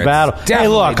out in there the battle. Hey,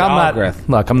 look,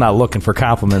 I'm not looking for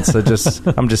compliments.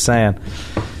 I'm just saying.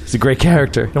 He's a great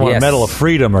character. Don't want a Medal of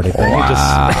Freedom or anything.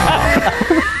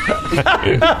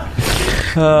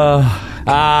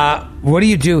 What do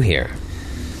you do here?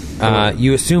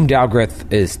 You assume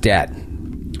Dalgrith is dead.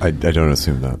 I don't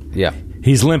assume that. Yeah.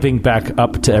 He's limping back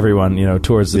up to everyone,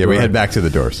 towards the door. We head back to the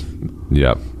doors.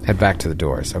 Yep. Head back to the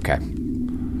doors. Okay.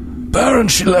 Baron,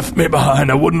 she left me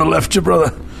behind. I wouldn't have left you,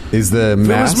 brother. Is the mask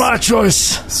It was my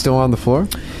choice. still on the floor?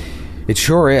 It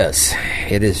sure is.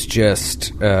 It is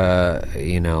just,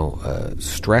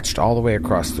 stretched all the way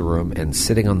across the room and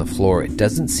sitting on the floor. It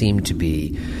doesn't seem to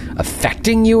be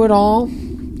affecting you at all,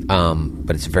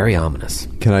 but it's very ominous.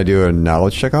 Can I do a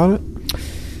knowledge check on it?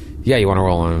 Yeah, you want to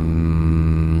roll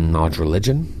on knowledge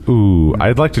religion? Ooh,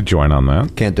 I'd like to join on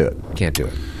that. Can't do it. Can't do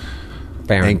it.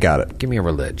 Baron, Ain't got it. Give me a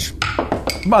religion.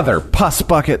 Mother pus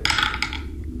bucket.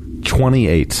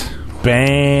 28.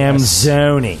 Bam,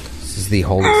 Zoni. This is the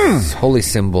holy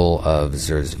symbol of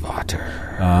Zerzvater.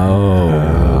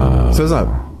 So it's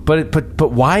not.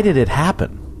 But why did it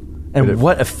happen? And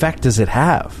what effect does it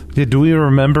have? Do we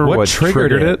remember what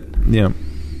triggered it? Yeah.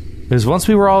 Because once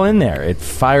we were all in there, it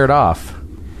fired off.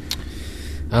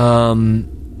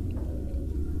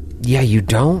 Yeah, you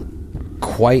don't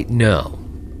quite know.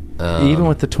 Even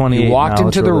with the 28 you walked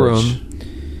into the knowledge. room,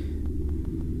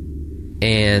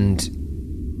 and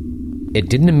it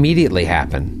didn't immediately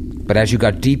happen, but as you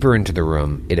got deeper into the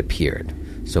room, it appeared.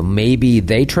 So maybe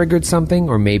they triggered something,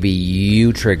 or maybe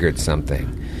you triggered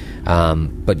something.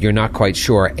 but you're not quite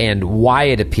sure. And why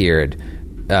it appeared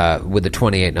with the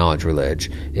 28 knowledge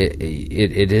religion,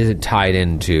 it isn't tied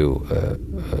into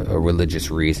a religious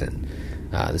reason.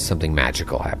 There's something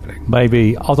magical happening.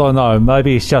 Maybe, I don't know,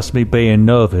 maybe it's just me being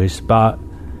nervous, but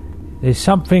there's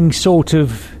something sort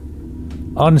of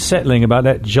unsettling about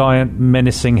that giant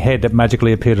menacing head that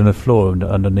magically appeared on the floor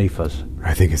underneath us.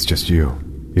 I think it's just you.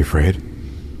 You afraid?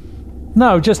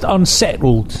 No, just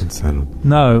unsettled. Unsettled.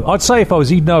 No, I'd say if I was,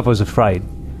 you'd know if I was afraid.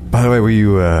 By the way, were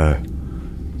you,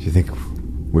 do you think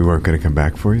we weren't going to come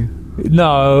back for you?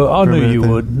 No, I For a knew minute you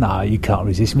then? would. No, you can't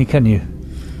resist me, can you?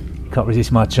 You can't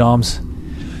resist my charms.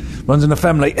 Runs in the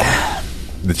family.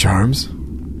 The charms?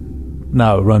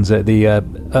 No, runs at the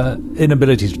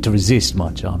inability to resist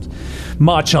my charms.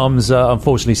 My charms,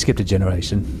 unfortunately, skipped a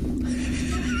generation.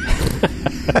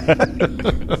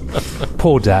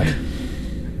 Poor dad.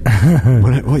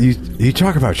 What you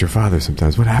talk about your father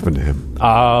sometimes. What happened to him?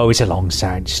 Oh, it's a long,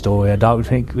 sad story. I don't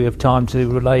think we have time to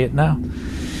relay it now.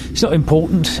 It's not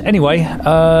important. Anyway,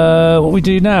 what we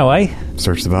do now, eh?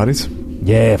 Search the bodies?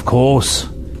 Yeah, of course.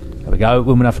 There we go.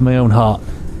 Woman after my own heart.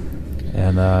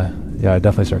 And, yeah, I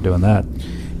definitely start doing that.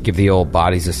 Give the old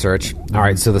bodies a search. All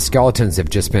right, so the skeletons have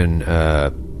just been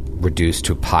reduced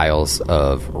to piles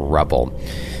of rubble,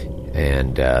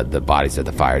 and the bodies of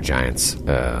the fire giants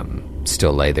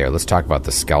still lay there. Let's talk about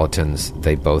the skeletons.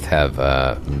 They both have,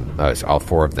 all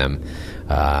four of them,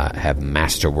 have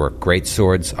masterwork great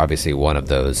swords. Obviously, one of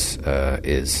those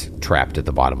is trapped at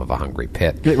the bottom of a hungry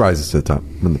pit. It rises to the top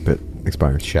when the pit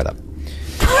expires. Shut up.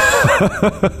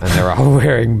 And they're all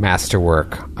wearing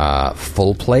masterwork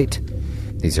full plate.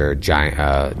 These are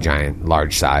giant,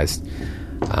 large-sized.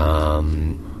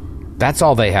 That's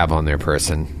all they have on their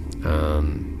person.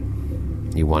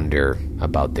 You wonder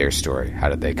about their story. How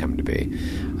did they come to be?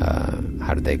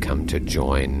 How did they come to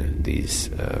join these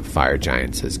fire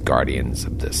giants as guardians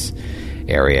of this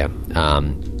area?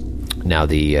 Now,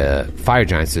 the fire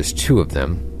giants, there's two of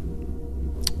them.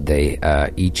 They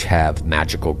each have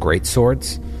magical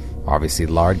greatswords, obviously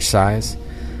large size.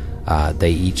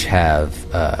 They each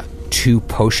have 2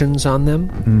 potions on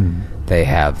them. They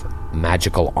have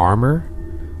magical armor,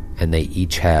 and they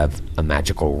each have a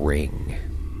magical ring.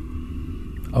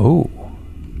 Oh,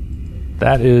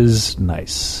 that is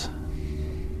nice.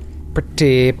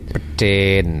 Pretty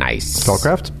nice.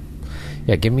 Spellcraft?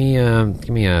 Yeah, give me a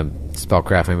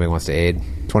spellcraft. Anybody wants to aid?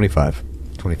 25.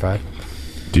 25.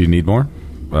 Do you need more?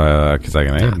 Because I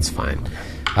can aid. That's fine.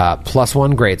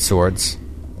 +1 greatswords,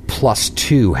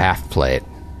 +2 half plate.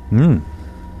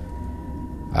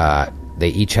 They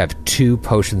each have 2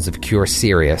 potions of cure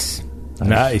serious,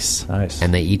 Nice.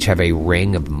 and they each have a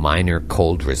ring of minor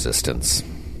cold resistance.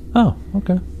 Oh,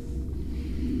 okay.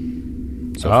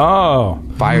 Oh,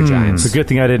 Fire giants. it's a good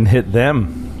thing I didn't hit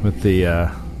them with the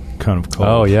cone of cold.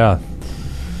 Oh, yeah.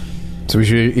 So we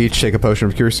should each take a potion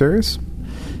of cure serious?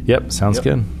 Yep, sounds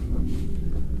good.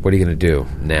 What are you going to do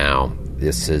now?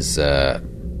 This is a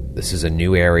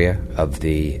new area of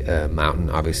the mountain.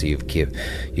 Obviously, you've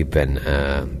been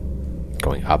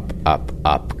going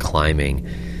up, climbing.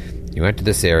 You enter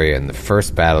this area, and the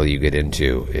first battle you get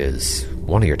into is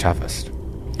one of your toughest.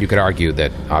 You could argue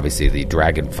that obviously the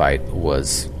dragon fight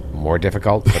was more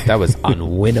difficult, but that was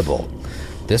unwinnable.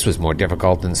 This was more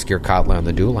difficult than Skirkatla on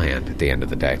the dual hand at the end of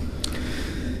the day.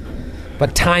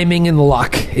 But timing and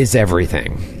luck is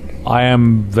everything. I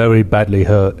am very badly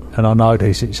hurt, and I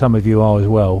notice that some of you are as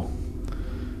well.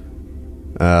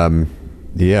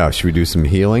 Yeah, should we do some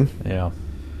healing? Yeah.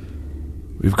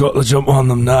 We've got to jump on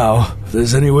them now. If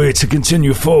there's any way to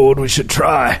continue forward, we should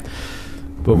try.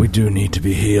 But we do need to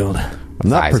be healed.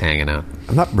 Eyes hanging out.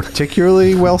 I'm not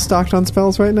particularly well stocked on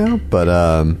spells right now, but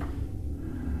I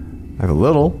have a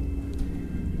little.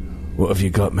 What have you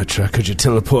got, Mitra? Could you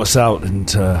teleport us out in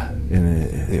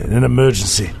an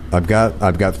emergency? I've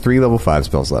got 3 level 5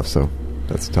 spells left, so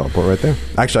that's a teleport right there.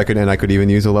 Actually, I could even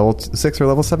use a level 6 or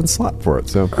level 7 slot for it.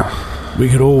 So We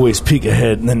could always peek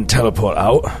ahead and then teleport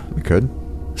out. we could.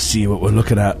 See what we're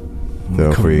looking at. When So we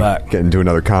if come we back. get into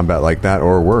another combat like that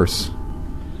or worse,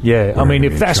 Yeah, I We're mean,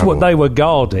 in if that's trouble. what they were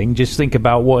guarding, just think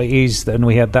about what it is, and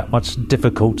we had that much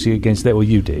difficulty against that, or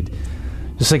you did.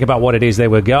 Just think about what it is they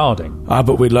were guarding.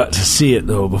 But we'd like to see it,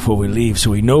 though, before we leave,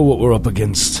 so we know what we're up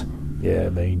against. Yeah, I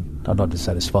mean, I'd like to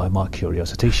satisfy my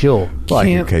curiosity, sure. well,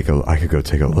 I could go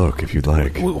take a look if you'd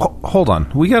like. Hold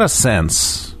on. We got a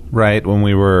sense, right, when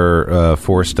we were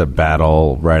forced to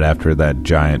battle right after that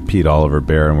giant Pete Oliver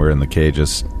bear and we were in the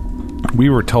cages. We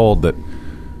were told that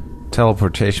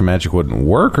teleportation magic wouldn't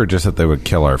work, or just that they would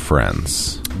kill our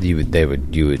friends? They would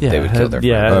kill their friends.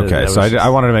 Yeah. Okay, that so was I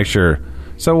wanted to make sure.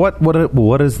 So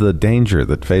what is the danger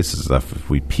that faces us if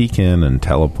we peek in and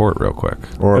teleport real quick?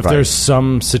 Or if there's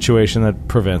some situation that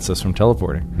prevents us from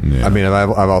teleporting. Yeah. I mean, I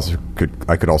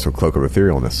could also cloak of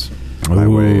etherealness.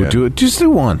 Ooh, just do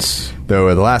once.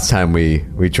 Though the last time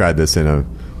we tried this in a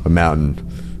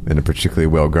mountain in a particularly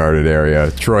well guarded area,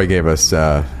 Troy gave us.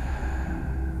 I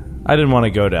didn't want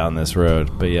to go down this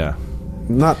road, but yeah.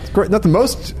 Not the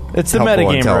most. It's the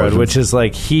metagame road, which is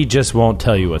like he just won't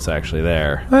tell you what's actually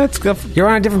there. You're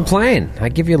on a different plane. I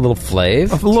give you a little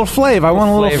flav. A little flav. I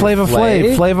want a little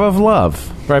flavor of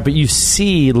love. Right, but you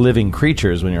see living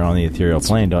creatures when you're on the ethereal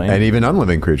plane, don't you? And even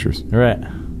unliving creatures. Right.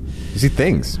 You see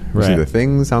things. You see the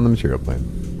things on the material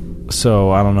plane.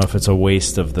 So I don't know if it's a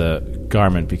waste of the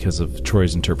garment because of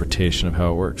Troy's interpretation of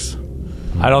how it works.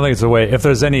 I don't think it's a way. If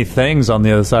there's any things on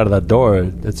the other side of that door,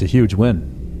 it's a huge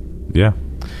win. Yeah.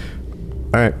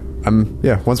 All right.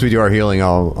 Once we do our healing,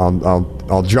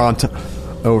 I'll jaunt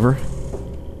over.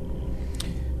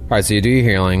 All right, so you do your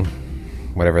healing,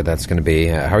 whatever that's going to be.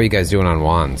 How are you guys doing on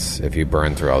wands if you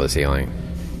burn through all this healing?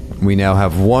 We now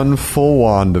have one full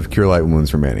wand of Cure Light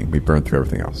Wounds remaining. We burned through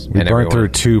everything else. We burned through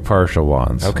 2 partial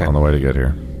wands on the way to get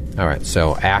here. All right,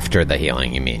 so after the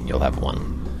healing, you mean you'll have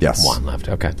one wand left.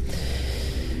 Okay.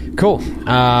 Cool.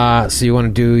 So you want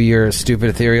to do your stupid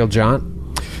ethereal jaunt?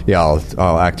 Yeah,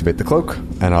 I'll activate the cloak,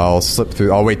 and I'll slip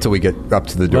through. I'll wait till we get up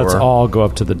to the door. Let's all go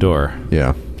up to the door.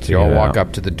 Yeah. So you all walk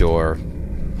up to the door.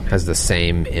 Has the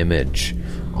same image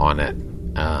on it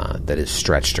that is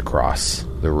stretched across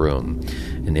the room.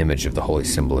 An image of the holy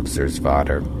symbol of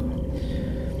Zerzvater.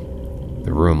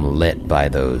 The room lit by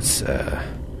those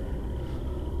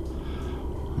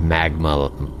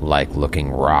magma-like looking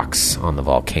rocks on the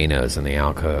volcanoes and the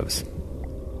alcoves.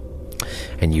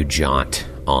 And you jaunt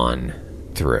on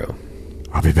through.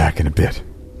 I'll be back in a bit.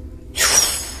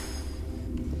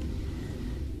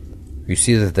 You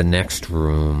see that the next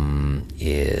room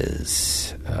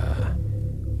is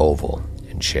oval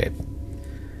in shape.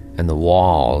 And the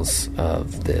walls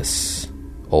of this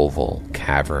oval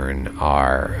cavern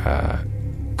are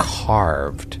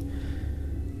carved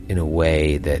in a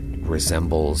way that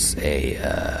resembles a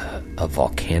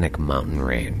volcanic mountain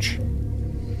range.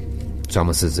 It's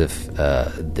almost as if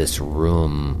this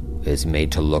room is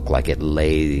made to look like it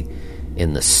lay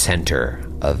in the center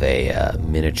of a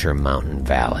miniature mountain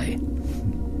valley.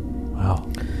 Wow.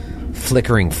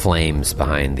 Flickering flames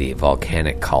behind the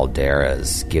volcanic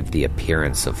calderas give the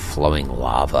appearance of flowing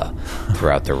lava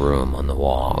throughout the room on the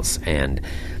walls, and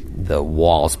the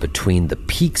walls between the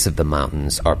peaks of the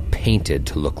mountains are painted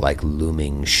to look like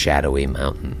looming, shadowy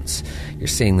mountains. You're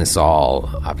seeing this all,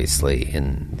 obviously,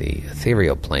 in the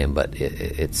ethereal plane, but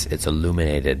it's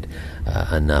illuminated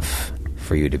enough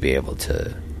for you to be able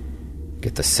to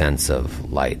get the sense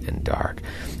of light and dark.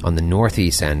 On the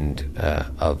northeast end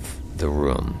of the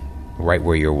room, right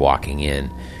where you're walking in,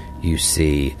 you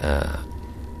see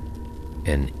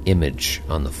an image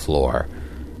on the floor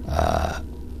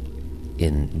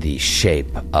in the shape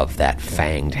of that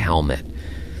fanged helmet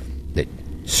that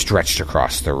stretched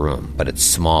across the room, but it's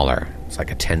smaller. It's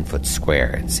like a 10-foot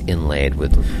square. It's inlaid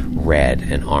with red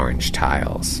and orange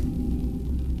tiles.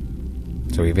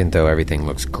 So even though everything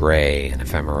looks gray and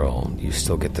ephemeral, you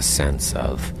still get the sense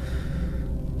of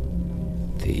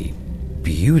the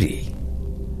beauty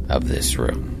of this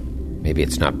room. Maybe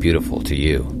it's not beautiful to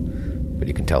you, but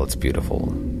you can tell it's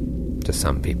beautiful to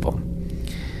some people.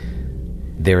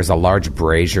 There is a large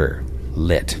brazier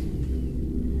lit,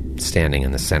 standing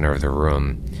in the center of the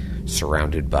room,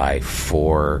 surrounded by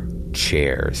 4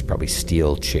 chairs, probably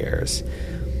steel chairs.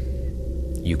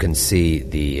 You can see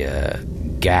the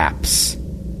gaps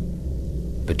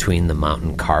between the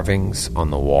mountain carvings on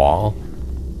the wall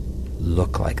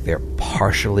look like they're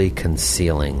partially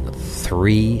concealing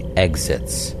 3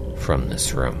 exits from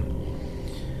this room.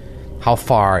 How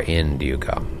far in do you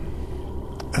go?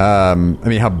 I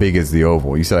mean, how big is the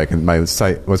oval? You said I can. My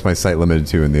sight. What's my sight limited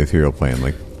to in the ethereal plane?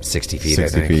 Like 60 feet. 60 I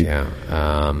think. feet.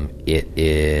 Yeah. It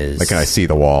is. Like, can I see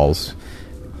the walls?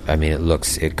 I mean,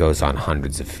 it goes on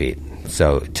hundreds of feet.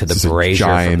 So to the It's a brazier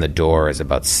giant- from the door is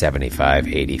about 75,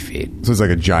 80 feet. So it's like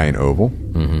a giant oval.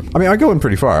 Mm-hmm. I mean, I go in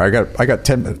pretty far. I got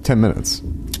 10 minutes.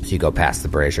 So you go past the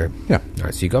brazier. Yeah. All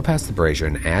right. So you go past the brazier,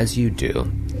 and as you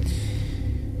do,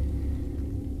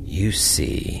 you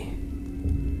see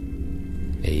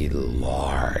a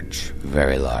large,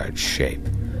 very large shape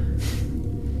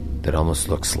that almost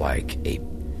looks like a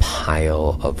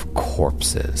pile of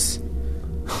corpses.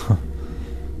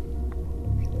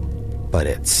 But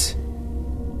it's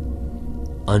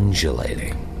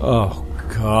undulating. Oh,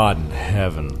 God in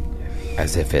heaven.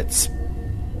 As if it's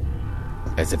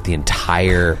as if the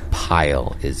entire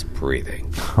pile is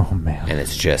breathing. Oh man! And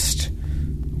it's just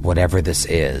whatever this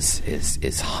is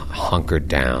hunkered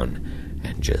down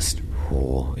and just.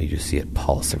 You just see it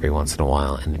pulse every once in a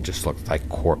while, and it just looks like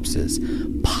corpses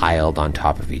piled on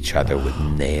top of each other with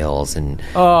nails and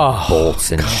bolts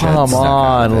and shit. Come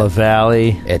on,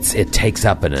 LaValle. It takes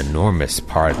up an enormous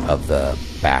part of the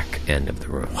back end of the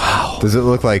room. Wow. Does it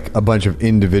look like a bunch of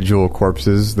individual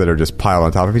corpses that are just piled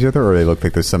on top of each other, or they look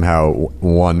like there's somehow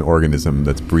one organism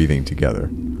that's breathing together?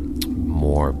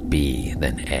 More B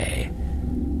than A.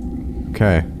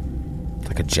 Okay.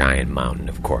 Like a giant mountain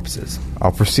of corpses.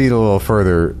 I'll proceed a little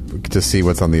further to see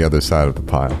what's on the other side of the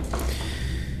pile.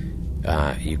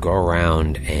 You go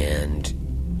around and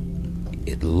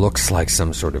it looks like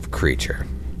some sort of creature,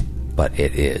 but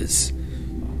it is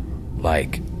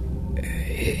like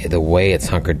the way it's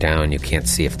hunkered down, you can't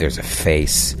see if there's a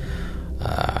face,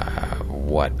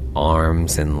 what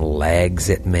arms and legs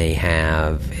it may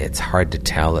have. It's hard to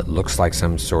tell. It looks like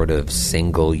some sort of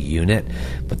single unit,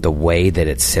 but the way that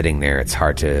it's sitting there, it's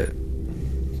hard to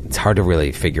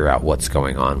really figure out what's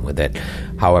going on with it.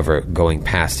 However, going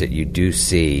past it, you do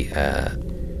see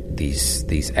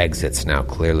these exits now.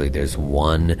 Clearly, there's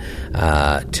one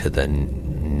to the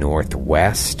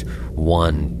northwest,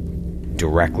 one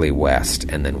directly west,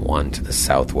 and then one to the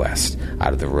southwest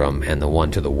out of the room, and the one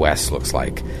to the west looks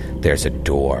like there's a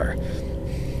door.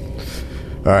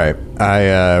 All right,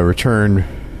 I return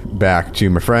back to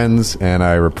my friends and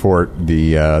I report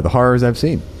the horrors I've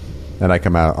seen, and I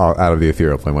come out of the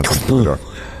ethereal plane once I'm through the door.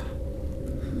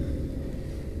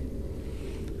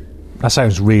 That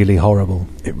sounds really horrible.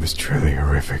 It was truly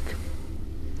horrific.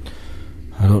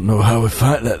 I don't know how we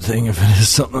fight that thing, if it is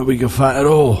something that we can fight at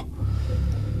all.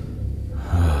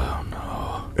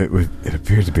 It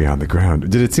appeared to be on the ground.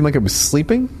 Did it seem like it was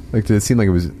sleeping? Like, did it seem like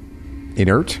it was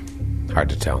inert? Hard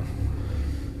to tell.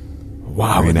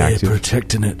 Why were they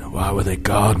protecting it? Why were they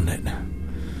guarding it?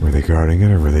 Were they guarding it,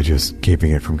 or were they just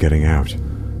keeping it from getting out?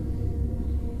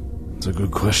 It's a good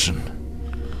question.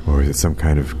 Or is it some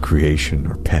kind of creation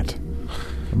or pet?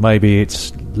 Maybe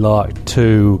it's like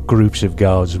two groups of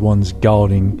guards. One's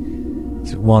guarding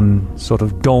one sort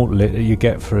of gauntlet that you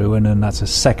get through, and then that's a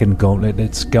second gauntlet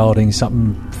that's guarding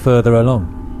something further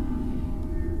along.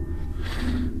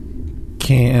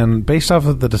 Based off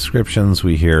of the descriptions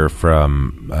we hear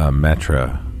from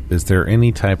Metra, is there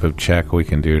any type of check we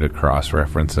can do to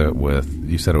cross-reference it with,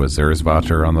 you said it was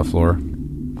Zerzvater on the floor?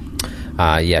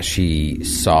 Yeah, she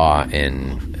saw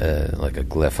in like a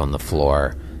glyph on the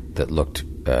floor that looked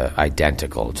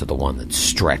identical to the one that's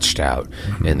stretched out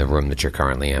in the room that you're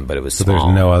currently in, but it was small. So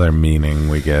there's no other meaning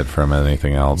we get from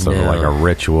anything else, of like a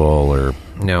ritual or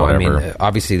no, whatever. I mean,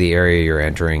 obviously the area you're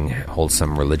entering holds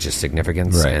some religious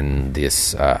significance, right, and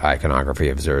this iconography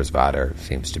of Zerzvater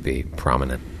seems to be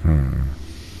prominent. Man.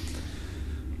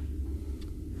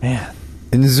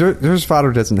 And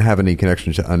Zerzvater doesn't have any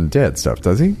connection to undead stuff,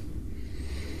 does he?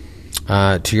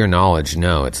 To your knowledge,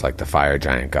 no. It's like the fire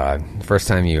giant god. The first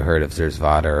time you heard of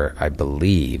Zerzvater, I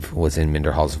believe, was in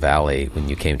Minderhall's Valley when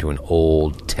you came to an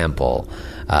old temple.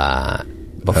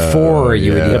 Before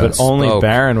you would even but only spoke,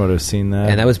 Baron would have seen that.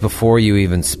 and that was before you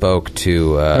even spoke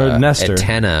to Nestor.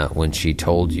 Etena when she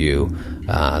told you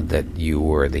that you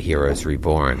were the Heroes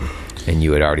Reborn, and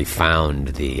you had already found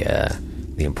the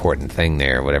important thing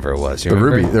there, whatever it was. You The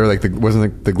remember? ruby. They were like wasn't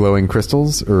it the glowing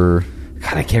crystals, or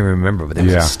God, I can't remember, but there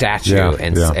was a statue,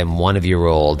 and one of you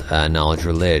rolled knowledge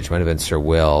religion. Might have been Sir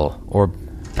Will, or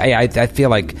I feel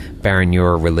like Baron,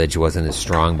 your religion wasn't as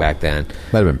strong back then.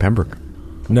 might have been Pembroke.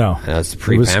 No, It was it was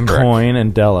pre-Pembroke. Coin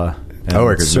and Della. And Oh,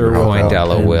 I could Sir remember Will. Coin,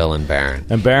 Della, and, Will, and Baron.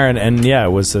 and Baron, and yeah, it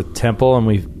was a temple, and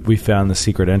we found the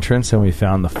secret entrance, and we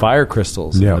found the fire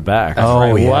crystals in the back. That's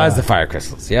right, it was the fire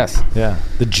crystals, yes. Yeah,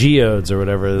 the geodes or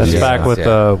whatever. That's Yeah. back with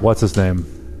Yeah. what's his name?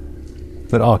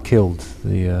 That killed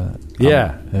the.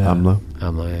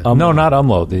 Umlo. No, not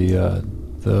Umlo.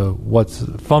 The what's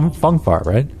Fungfar,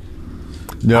 right?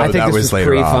 No, I think that this was was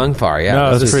later on. pre-Fungfar, yeah.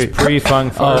 No, This it is was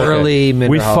pre-Fungfar. early We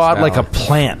Minderhall's fought like a Valley.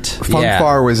 plant.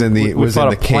 Fungfar was in the we was in fought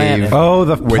the a plant. cave. Oh,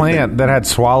 the with plant that had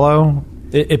swallow?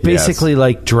 It basically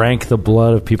like drank the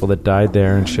blood of people that died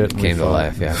there and shit. Came to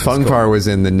life, yeah. That's Fungfar cool. was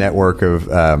in the network of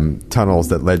tunnels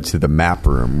that led to the map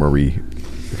room where we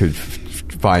could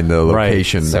find the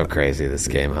location. So crazy, this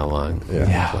game, how long?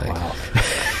 Yeah. Wow.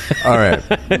 All right.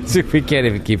 We can't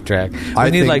even keep track. We I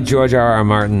need think- like George R.R.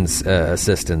 Martin's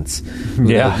assistants who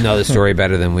know the story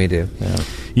better than we do.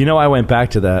 You know, I went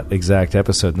back to that exact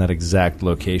episode and that exact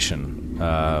location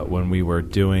when we were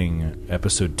doing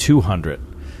episode 200,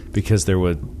 because there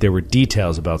were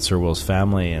details about Sir Will's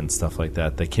family and stuff like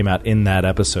that came out in that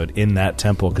episode in that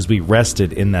temple because we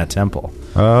rested in that temple.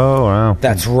 Oh wow,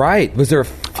 That's right. Was there a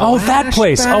that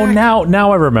place. Oh,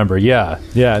 now I remember. Yeah.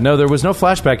 No, there was no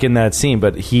flashback in that scene,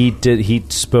 but he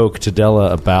spoke to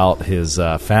Della about his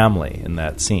family in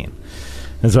that scene.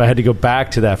 And so I had to go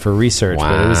back to that for research,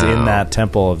 but it was in that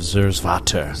temple of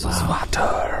Zurzvater.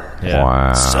 Yeah.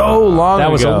 Wow. So long That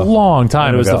ago. was a long time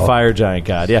And it was ago. the fire giant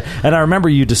god, yeah. And I remember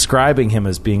you describing him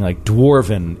as being like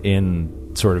dwarven in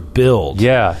sort of build.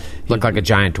 Yeah. Looked like a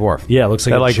giant dwarf. Yeah, it looks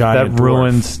like That, a like, giant that dwarf.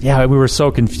 ruined. Yeah, we were so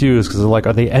confused because like,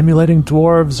 are they emulating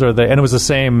dwarves? Or are they? And it was the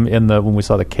same when we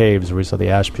saw the caves where we saw the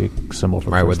ash peak symbol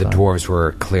for Right, the where first the time. dwarves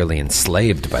were clearly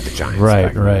enslaved by the giants. Right,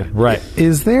 back in the day. Right.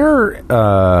 Is there?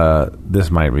 This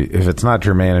might be. If it's not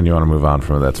germane and you want to move on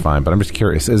from it, that's fine. But I'm just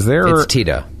curious. Is there? It's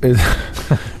Tito.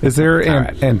 Is there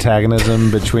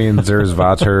antagonism between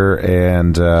Zurzvater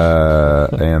and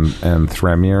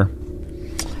Thremir?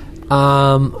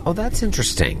 Oh, that's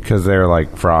interesting. Because they're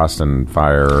like frost and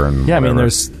fire and Yeah, I mean,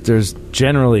 whatever. there's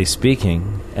generally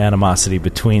speaking animosity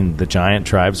between the giant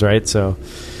tribes, right? So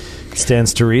it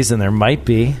stands to reason there might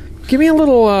be. Give me a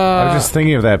little. I was just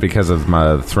thinking of that because of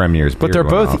my Thremir's. But they're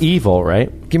beard going both off. evil,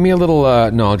 right? Give me a little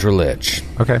knowledge religion.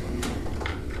 Okay.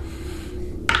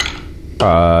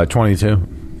 22.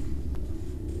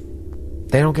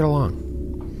 They don't get along.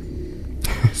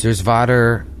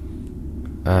 Zurzvater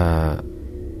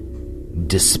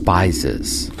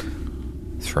despises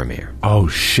Thremir. Oh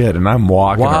shit! And I'm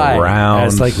walking Why? around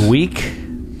As like weak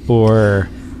or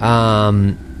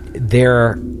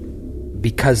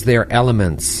Because their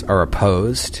elements are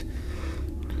opposed.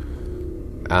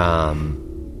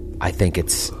 I think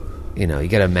it's, you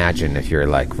gotta imagine if you're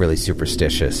like really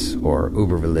superstitious or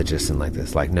uber religious and like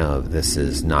this, like, no, this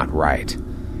is not right.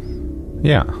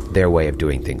 Yeah. Their way of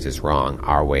doing things is wrong.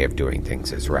 Our way of doing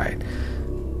things is right.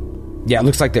 Yeah, it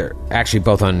looks like they're actually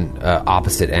both on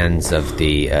opposite ends of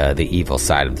the evil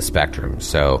side of the spectrum.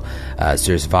 So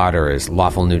Zurzvater is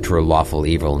lawful neutral, lawful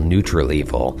evil, neutral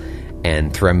evil,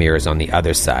 and Thremir is on the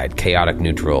other side, chaotic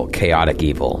neutral, chaotic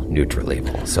evil, neutral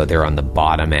evil. So they're on the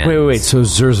bottom end. wait. So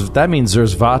that means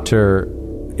Zurzvater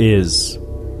is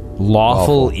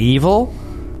lawful evil?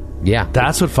 Yeah,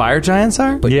 That's what fire giants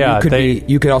are? but Yeah,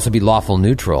 you could also be lawful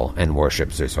neutral and worship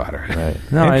Zurzvater. Right.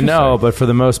 No, I know, but for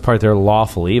the most part, they're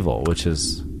lawful evil, which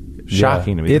is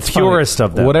shocking to me. It's the purest funny.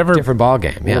 of them. Whatever Different ball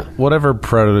game. Yeah. Whatever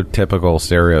prototypical,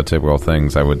 stereotypical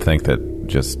things, I would think that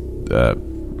just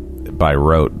by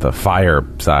rote, the fire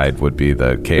side would be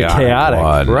the chaotic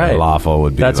one, right. and lawful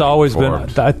would be. That's the always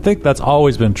forms. been. I think that's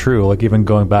always been true. Like even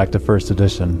going back to first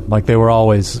edition, like they were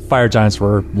always fire giants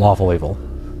were lawful evil.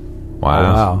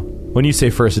 Wow. When you say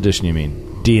first edition, you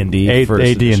mean D&D?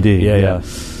 AD&D, yeah.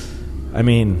 I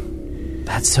mean,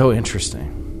 that's so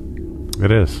interesting. It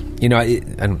is.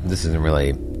 And this isn't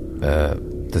really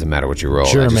doesn't matter what you roll.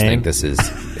 Sure, I just man. think this is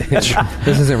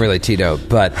this isn't really Tito,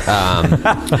 but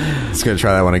Let's go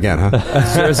try that one again, huh?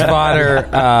 Zurzvater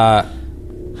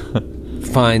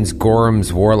finds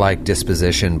Gorham's warlike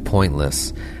disposition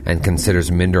pointless and considers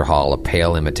Minderhall a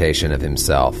pale imitation of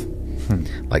himself.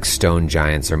 Like stone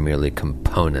giants are merely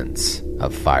components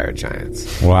of fire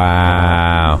giants.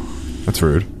 Wow. That's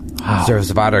rude.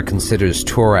 Zurzvater considers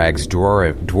Torag's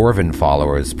dwarven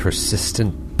followers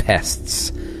persistent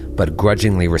pests, but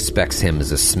grudgingly respects him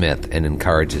as a smith and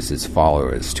encourages his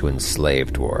followers to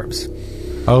enslave dwarves.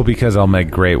 Oh, because I'll make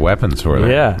great weapons for them.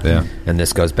 Yeah. And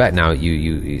this goes back. Now,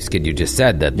 you Skid, you just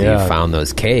said that you found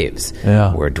those caves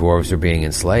where dwarves were being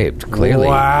enslaved, clearly,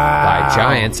 by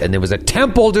giants, and there was a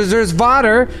temple to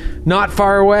Zurzvater not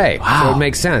far away. Wow. So it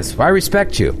makes sense. I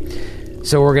respect you.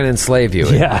 So we're going to enslave you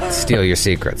and steal your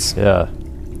secrets. Yeah.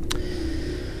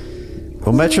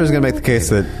 Well, Metro is going to make the case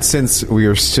that since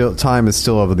time is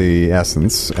still of the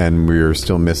essence, and we are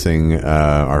still missing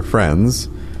our friends,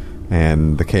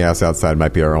 and the chaos outside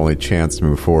might be our only chance to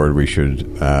move forward, we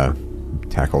should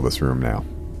tackle this room now.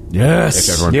 Yes.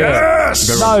 If everyone No,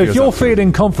 if feels you're up to it.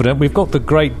 feeling confident, we've got the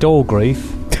Great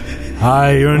Dorgreath.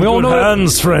 Hi, you're in We all good know-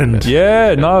 hands, friend.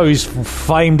 Yeah, no, he's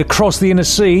famed across the inner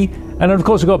sea, and then of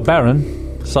course we've got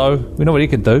Baron, so we know what he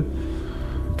can do.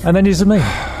 And then there's me.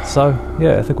 So,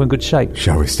 yeah, I think we're in good shape.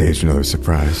 Shall we stage another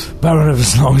surprise? Baron,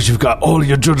 as long as you've got all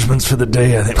your judgments for the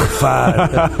day, I think we're fine.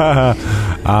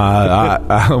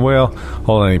 Well,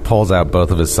 hold on. He pulls out both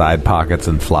of his side pockets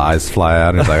and flies fly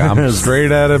out. He's like, I'm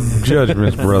straight out of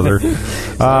judgments, brother.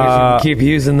 Keep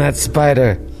using that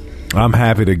spider. I'm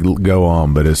happy to go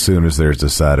on, but as soon as there's a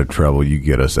side of trouble, you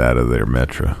get us out of there,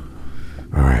 Metro.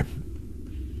 All right.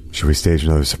 Should we stage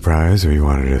another surprise, or you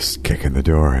want to just kick in the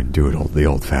door and do it the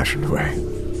old-fashioned way?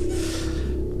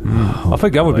 I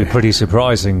think that would be pretty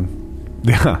surprising.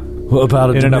 Yeah. What about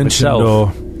a In and of dimension itself.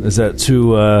 door? Is that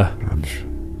too I'm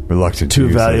reluctant to too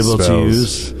use those valuable to spells,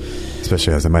 use?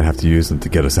 especially as I might have to use them to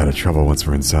get us out of trouble once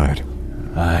we're inside.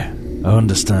 I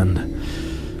understand.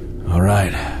 All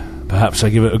right. Perhaps I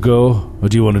give it a go, or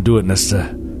do you want to do it,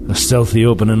 Nesta? A stealthy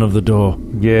opening of the door.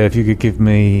 Yeah, if you could give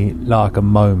me like a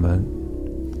moment.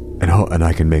 And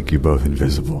I can make you both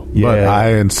invisible. Yeah. But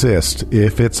I insist,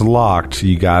 if it's locked,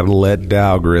 you got to let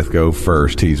Dalgrith go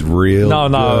first. He's real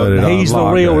good at he's the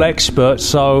unlocking real it. expert,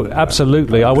 so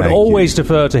absolutely. I would Thank always you.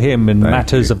 defer to him in Thank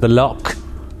matters you. of the lock.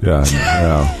 Yeah.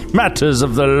 Matters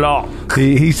of the lock.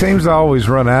 He seems to always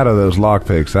run out of those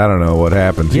lockpicks. I don't know what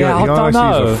happens. Yeah, he I don't always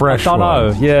know. Use a fresh I don't know.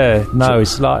 one. Yeah, no,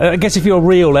 it's like I guess if you're a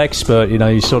real expert,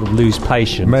 you sort of lose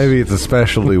patience. Maybe it's a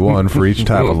specialty one for each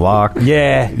type of lock.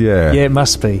 Yeah, Yeah. it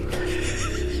must be.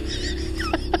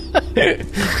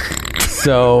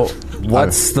 So,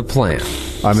 what's the plan?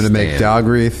 I'm going to make Stan.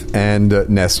 Dalgrith and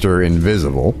Nestor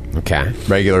invisible. Okay.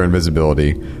 Regular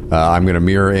invisibility. I'm going to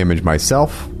mirror image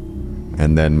myself,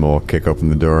 and then we'll kick open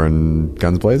the door and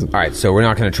guns blazing. All right, so we're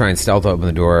not going to try and stealth open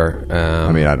the door.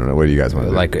 I mean, I don't know. What do you guys want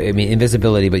to do?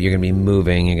 Invisibility, but you're going to be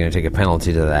moving. You're going to take a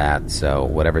penalty to that. So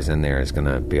whatever's in there is going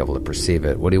to be able to perceive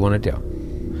it. What do you want to do?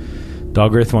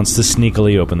 Dalgrith wants to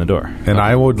sneakily open the door. And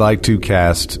I would like to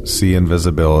cast See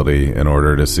Invisibility in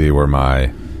order to see where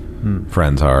my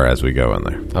friends are as we go in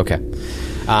there. Okay.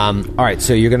 All right,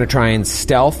 so you're going to try and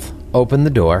stealth open the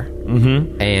door,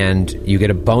 and you get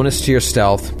a bonus to your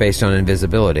stealth based on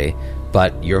invisibility,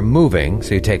 but you're moving,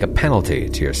 so you take a penalty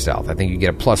to your stealth. I think you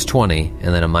get a plus 20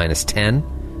 and then a minus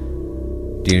 10.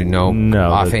 Do you know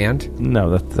offhand?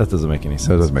 That doesn't make any sense.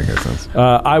 That doesn't make any sense.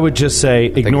 I would just say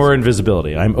ignore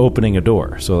invisibility. I'm opening a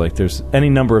door. So, there's any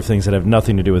number of things that have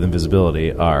nothing to do with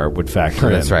invisibility would factor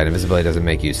in. That's right. Invisibility doesn't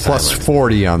make you Plus silent.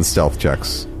 40 on stealth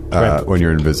checks when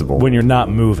you're invisible. When you're not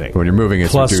moving. When you're moving, it's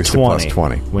plus reduced 20 to plus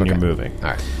 20. when you're moving. All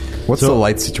right. What's the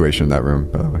light situation in that room,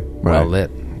 by the way? Well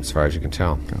lit, as far as you can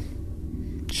tell.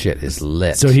 Shit is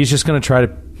lit. So he's just going to try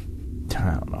to,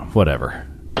 I don't know, whatever.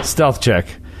 Stealth check.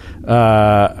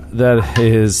 That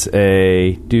is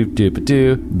a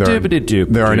doop-doop-a-doo.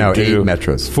 There are now 8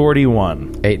 metras.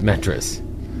 41. 8 metras.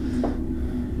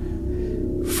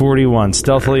 41.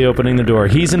 Stealthily opening the door.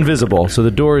 He's invisible, so the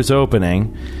door is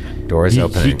opening. Door is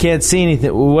opening. He can't see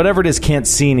anything. Whatever it is, can't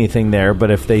see anything there.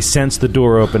 But if they sense the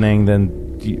door opening, then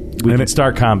we can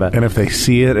start combat. And if they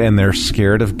see it and they're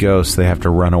scared of ghosts, they have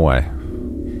to run away.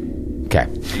 Okay.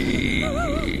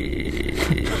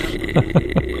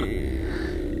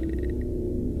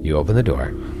 You open the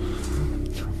door,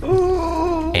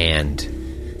 and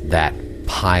that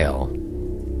pile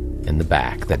in the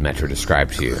back that Metro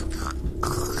described to you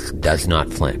does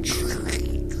not flinch.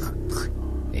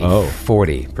 A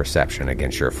 40 perception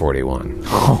against your 41.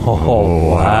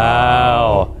 Oh,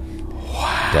 wow.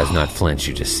 Does not flinch.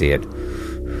 You just see it.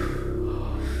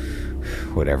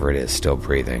 Whatever it is, still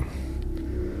breathing.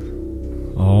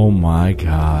 Oh my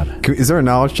god. Is there a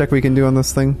knowledge check we can do on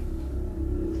this thing?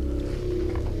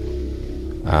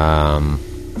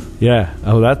 Yeah.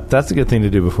 Oh, that's a good thing to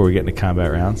do before we get into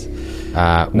combat rounds.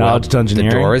 Knowledge dungeoneering.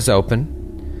 The door is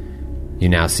open. You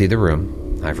now see the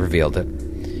room. I've revealed it.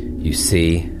 You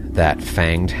see that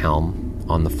fanged helm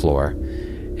on the floor,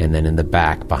 and then in the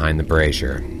back, behind the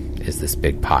brazier, is this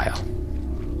big pile.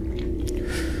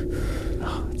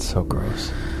 It's so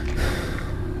gross.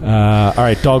 All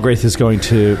right, Dalgrith is going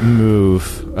to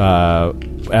move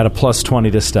at a plus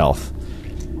 20 to stealth.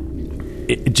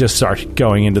 It just starts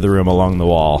going into the room along the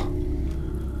wall,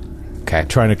 Okay.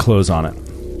 trying to close on it.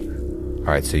 All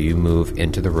right, so you move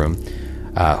into the room.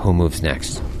 Who moves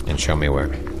next? And show me where.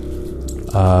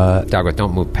 Dalgrith,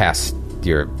 don't move past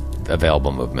your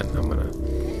available movement. I'm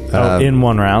gonna. In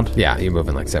one round. Yeah, you're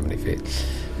moving like 70 feet.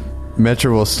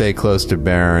 Metra will stay close to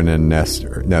Baron and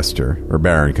Nestor. Or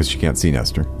Baron, because she can't see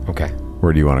Nestor. Okay.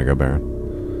 Where do you want to go, Baron?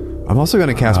 I'm also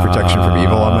going to cast Protection from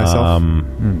Evil on myself.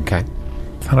 Okay.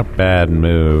 Not a bad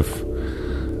move.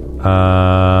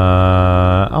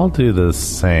 I'll do the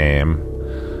same.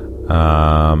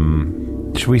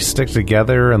 Should we stick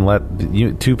together and let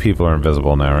two people are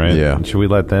invisible now, right? Yeah. Should we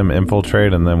let them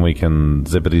infiltrate and then we can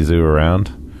zippity zoo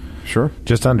around? Sure.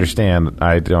 Just understand,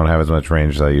 I don't have as much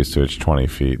range as I used to. It's 20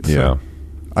 feet. Yeah. So.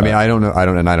 I mean, I don't know. I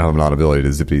don't have a lot of ability to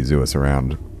zippity zoo us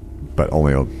around, but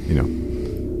only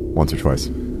once or twice.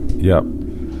 Yep.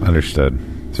 Understood.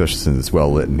 especially since it's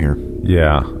well lit in here.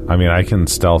 Yeah, I mean, I can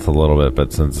stealth a little bit,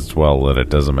 but since it's well lit, it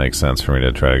doesn't make sense for me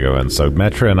to try to go in. So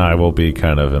Metra and I will be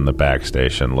kind of in the back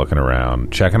station, looking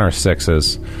around, checking our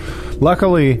sixes.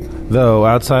 Luckily, though,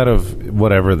 outside of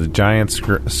whatever the giant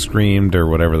screamed or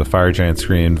whatever the fire giant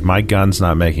screamed, my gun's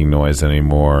not making noise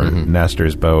anymore.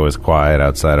 Nestor's bow is quiet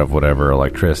outside of whatever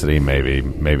electricity maybe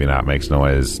not makes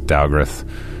noise. Dalgrith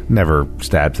never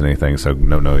stabs anything, so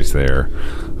no noise there.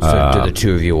 So do the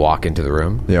two of you walk into the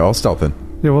room? Yeah, I'll stealth in.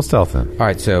 Yeah, we'll stealth in. All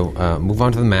right, so move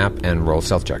on to the map and roll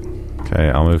stealth check. Okay,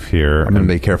 I'll move here. I'm going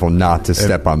to be careful not to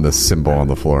step on the symbol on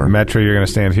the floor. Metra, you're going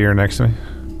to stand here next to me?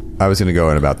 I was going to go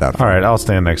in about that far. All right, I'll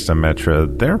stand next to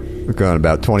Metra there. We're going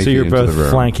about 20 So feet you're into both the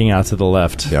room. flanking out to the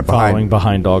left, Yeah, following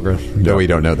behind Dalgrith. No, we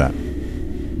don't know that.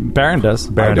 Baron does.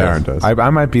 Baron does. I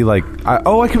might be like...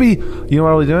 I could be... You know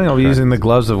what I'll be doing? I'll be using the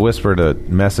Gloves of Whisper to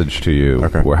message to you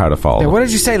where how to follow. Yeah, what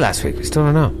did you say last week? We still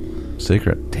don't know.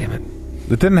 Secret. Damn it.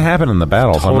 It didn't happen in the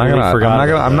battles. Totally forgot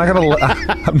I'm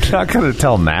not gonna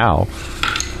tell now.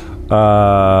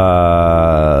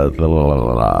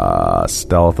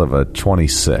 Stealth of a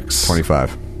 26.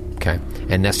 25. Okay.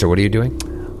 And Nestor, what are you doing?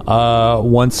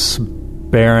 Once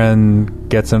Baron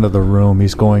gets into the room,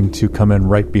 he's going to come in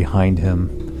right behind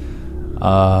him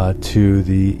to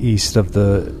the east of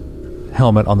the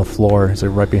helmet on the floor. So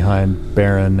right behind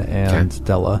Baron and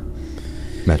Della.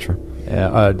 Metra.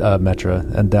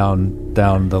 Metra, and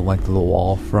down the length of the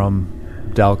wall from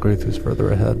Dalgrith, who's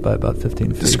further ahead by about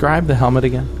 15 feet. Describe the helmet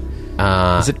again.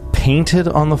 Is it painted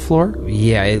on the floor?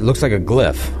 Yeah, it looks like a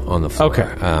glyph on the floor. Okay.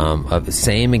 Of the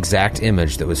same exact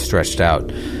image that was stretched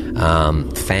out.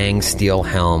 Fang steel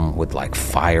helm with like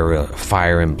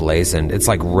fire emblazoned. It's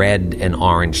like red and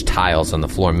orange tiles on the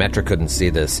floor. Metra couldn't see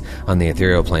this on the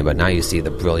ethereal plane, but now you see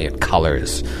the brilliant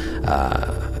colors.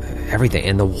 Everything.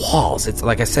 And the walls, it's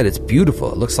like I said, it's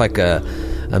beautiful. It looks like a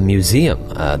museum,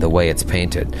 the way it's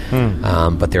painted.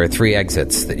 But there are 3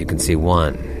 exits that you can see.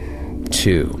 1,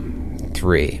 2,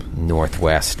 3,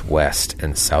 northwest, west,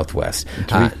 and southwest. We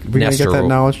going to get that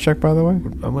knowledge check, by the way?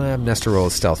 I'm going to have Nestor roll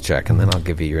a stealth check, and then I'll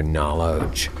give you your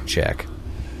knowledge check.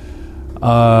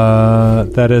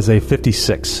 That is a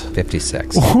 56.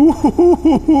 56. The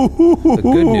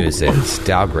good news is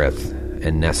Dalgrith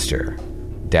and Nestor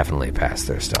definitely passed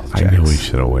their stealth checks. I knew we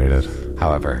should have waited.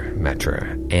 However,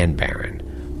 Metra and Baron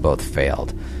both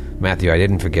failed. Matthew, I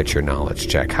didn't forget your knowledge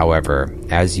check. However,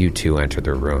 as you two enter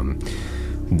the room,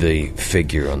 the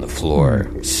figure on the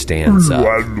floor stands up,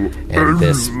 and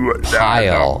this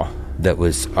pile that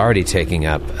was already taking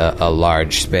up a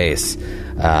large space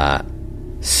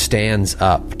stands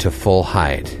up to full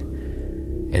height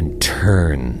and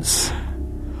turns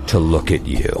to look at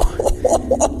you.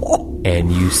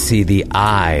 And you see the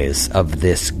eyes of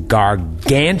this gargantuan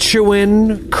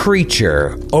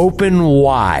creature open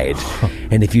wide.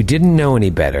 And if you didn't know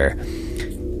any better,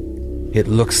 it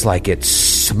looks like it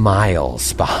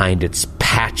smiles behind its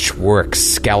patchwork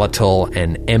skeletal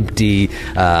and empty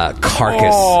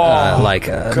carcass,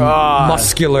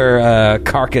 muscular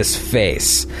carcass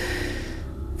face.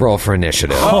 Roll for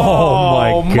initiative.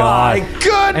 Oh my god. My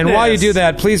goodness. And while you do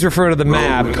that, please refer to the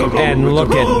map and look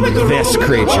at this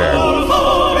creature.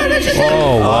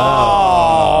 Oh,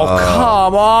 wow. Oh,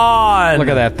 come on. Look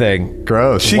at that thing.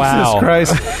 Gross. Jesus Wow.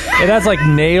 Christ. It has like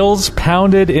nails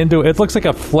pounded into it. Looks like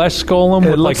a flesh golem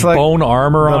with like bone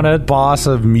armor on the it. boss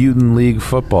of Mutant League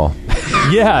football.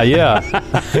 Yeah.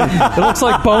 It looks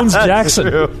like Bones Jackson.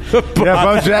 Yeah,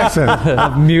 Bo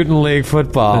Jackson. Mutant League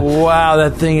football. Wow,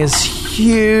 that thing is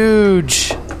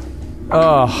huge.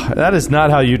 Oh, that is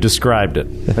not how you described it.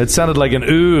 It sounded like an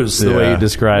ooze the way you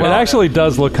described It it. actually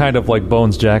does look kind of like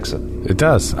Bones Jackson. It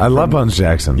does. I love Bones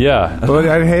Jackson. Yeah. But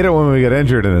I'd hate it when we get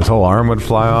injured and his whole arm would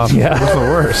fly off. Yeah. It's the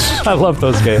worst. I love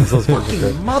those games. Those games are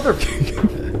great. Mother...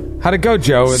 How'd it go,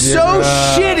 Joe? With So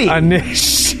shitty.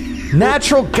 shitty.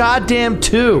 Natural goddamn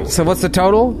 2. So what's the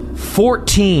total?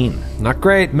 14. Not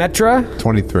great. Metra?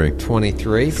 23.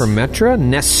 23 for Metra.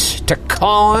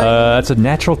 Nesticon? That's a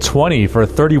natural 20 for a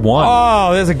 31.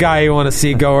 Oh, there's a guy you want to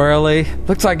see go early.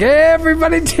 Looks like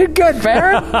everybody did good,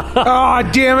 Baron. Oh,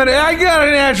 damn it. I got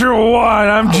a natural 1.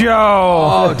 I'm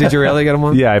Joe. Oh, did you really get him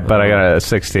one? Yeah, but I got a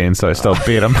 16, so I still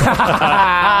beat him.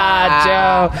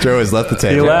 Joe. Joe has left the He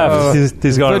table. left.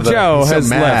 He's So going to the... Joe He's so has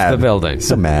mad. left the building.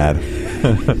 So mad.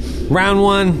 Round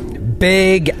 1,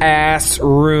 big ass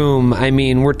room. I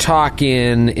mean, we're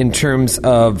talking in terms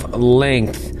of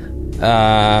length,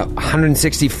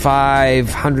 165,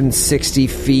 160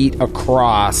 feet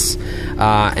across,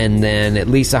 and then at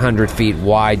least 100 feet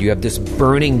wide. You have this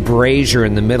burning brazier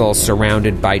in the middle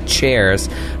surrounded by chairs.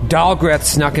 Dahlgreth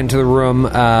snuck into the room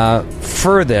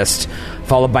furthest,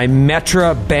 followed by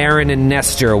Metra, Baron, and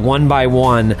Nestor, one by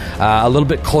one, a little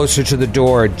bit closer to the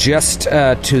door, just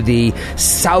to the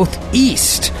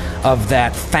southeast of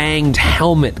that fanged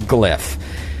helmet glyph.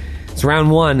 It's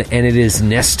round one, and it is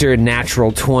Nestor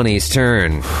Natural 20's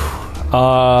turn.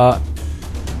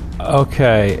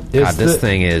 Okay. God, this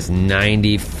thing is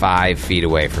 95 feet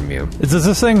away from you. Does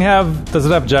it have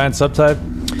giant subtype?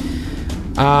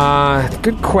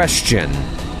 Good question.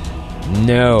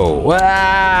 No.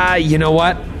 You know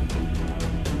what?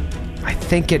 I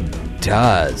think it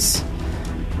does.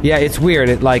 Yeah, it's weird.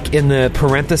 It, like, in the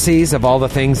parentheses of all the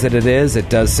things that it is, it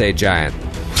does say giant.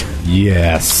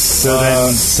 Yes.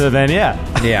 So then, yeah.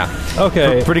 Yeah.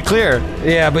 Okay. Pretty clear.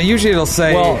 Yeah, but usually it'll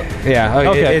say... Well, yeah.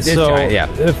 Okay, it's so giant, yeah.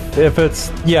 if it's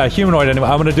humanoid, anyway,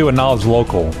 I'm going to do a knowledge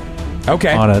local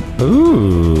Okay. on it.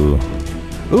 Ooh,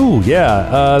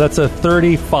 yeah. That's a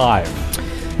 35.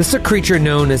 This is a creature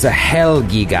known as a Hell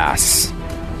Gigas.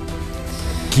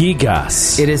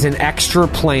 Gigas. It is an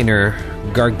extraplanar,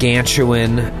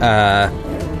 gargantuan,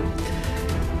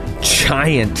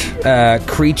 giant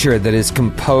creature that is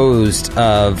composed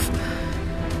of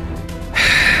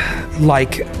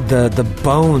like the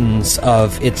bones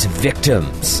of its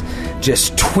victims,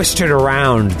 just twisted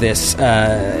around this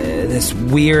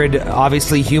weird,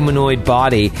 obviously humanoid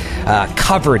body,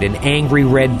 covered in angry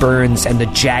red burns and the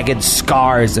jagged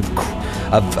scars of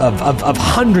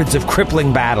hundreds of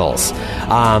crippling battles.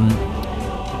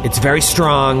 It's very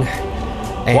strong.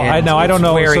 And I don't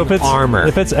know. Wearing So if it's armor.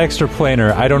 if it's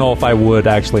extraplanar, I don't know if I would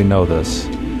actually know this.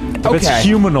 If it's Okay.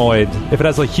 humanoid, if it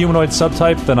has a humanoid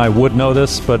subtype, then I would know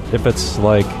this. But if it's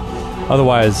like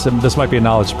otherwise, this might be a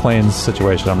knowledge planes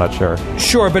situation. I'm not sure.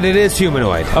 Sure, but it is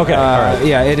humanoid. Okay, all right.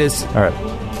 Yeah, it is. All right.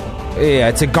 Yeah,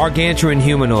 it's a gargantuan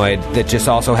humanoid that just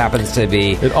also happens to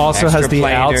be. It also has the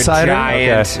extraplanar, outsider?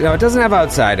 Giant. Okay. No, it doesn't have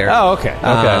outsider. Oh, okay.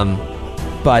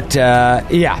 But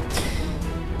yeah,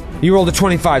 you rolled a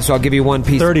 25, so I'll give you one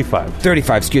piece. 35.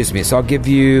 35, excuse me. So I'll give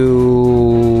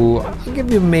you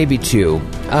maybe two.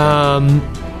 I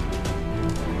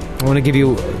want to give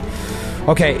you.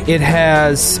 Okay, it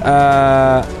has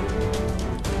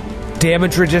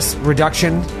damage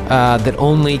reduction that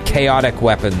only chaotic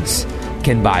weapons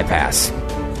can bypass.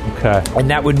 Okay. And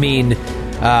that would mean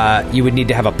you would need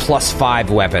to have a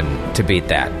 +5 weapon to beat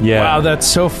that. Yeah. Wow, that's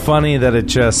so funny that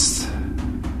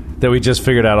that we just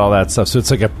figured out all that stuff. So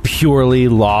it's like a purely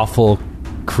lawful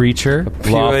creature,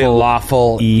 Purely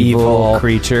lawful, evil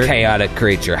creature, chaotic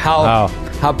creature. How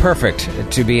perfect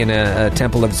to be in a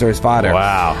temple of Zurzvater.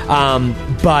 Wow.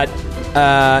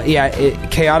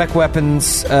 Chaotic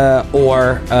weapons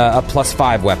or a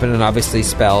 +5 weapon, and obviously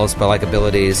spell-like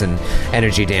abilities and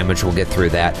energy damage. We'll get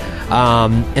through that.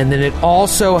 And then it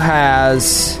also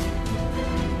has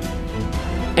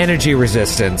energy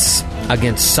resistance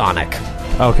against sonic.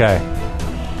 Okay.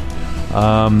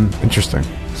 Interesting.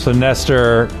 So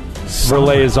Nestor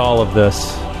relays all of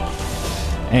this,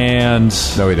 and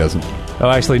No, he doesn't. oh,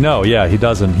 actually, no. Yeah, he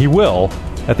doesn't. He will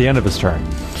at the end of his turn.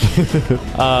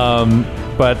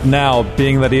 But now,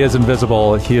 being that he is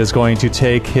invisible, he is going to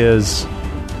take his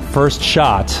first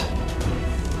shot,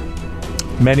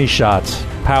 many shots,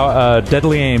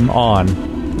 deadly aim on.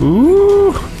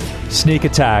 Ooh! Sneak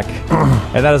attack,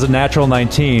 and that is a natural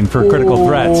 19 for critical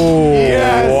threat.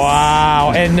 Yes!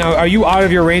 Wow. And now, are you out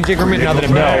of your range increment now that it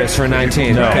matters for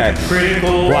 19? No. Okay.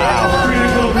 Wow.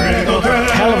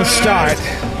 Hell of a start.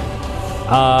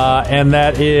 And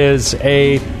that is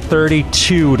a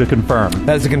 32 to confirm.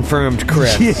 That is a confirmed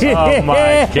crit. Oh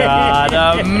my god,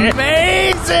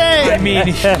 amazing! I mean,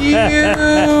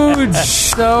 huge.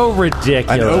 So ridiculous.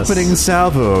 An opening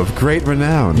salvo of great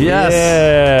renown. Yes.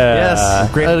 Yeah. Yes.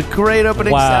 A great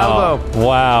opening Wow. salvo.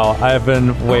 Wow. I've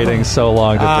been waiting so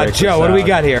long to break Joe, this what do we out.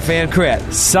 got here? Fan crit.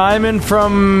 Simon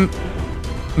from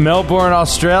Melbourne,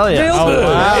 Australia. Melbourne.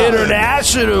 Oh, wow.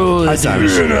 International. A little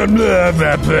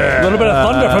bit of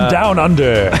thunder from down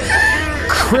under.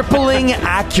 Crippling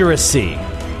accuracy.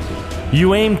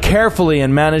 You aim carefully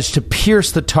and manage to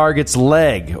pierce the target's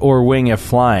leg or wing if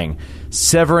flying,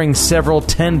 severing several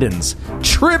tendons.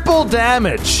 Triple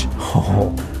damage.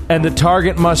 And the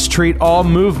target must treat all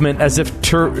movement as if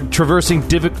traversing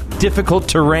difficult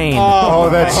terrain. Oh,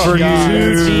 that's for you.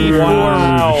 2d4.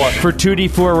 Wow. For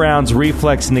 2d4 rounds,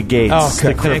 reflex negates Oh, the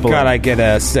thank crippling. God I get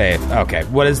a save. Okay.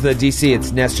 What is the DC?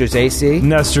 It's Nestor's AC?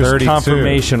 Nestor's 32.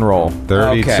 confirmation roll.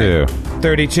 32. Okay.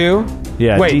 32?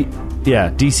 Yeah. Wait.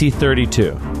 DC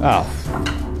 32. Oh.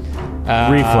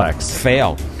 Reflex.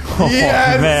 Fail.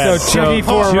 Yes! Man. So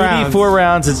 2d4 rounds. 2d4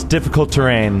 rounds, it's difficult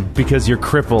terrain because you're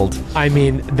crippled. I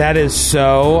mean, that is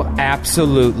so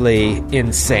absolutely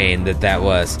insane that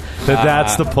was.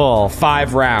 That's the pull.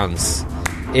 5 rounds.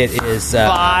 It is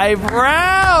 5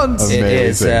 rounds. It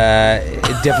is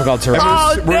difficult to.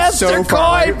 We're so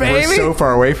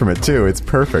far away from it too. It's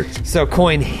perfect. So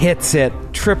Coin hits it,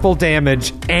 triple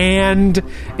damage, and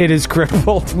it is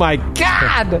crippled. My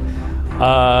God!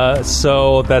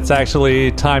 So that's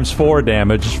actually times 4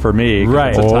 damage for me. Right.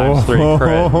 It's a times 3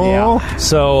 crit. Yeah.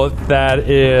 So that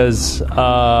is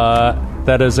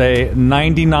a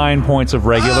 99 points of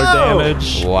regular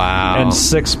damage. Wow. And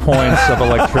 6 points of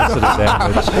electricity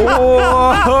damage.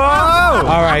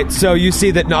 All right, so you see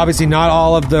that obviously not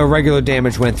all of the regular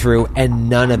damage went through, and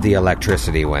none of the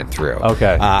electricity went through.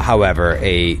 Okay. However,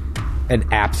 an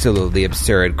absolutely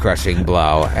absurd crushing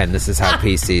blow, and this is how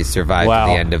PCs survive to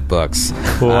the end of books.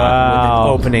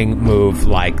 Wow. With an opening move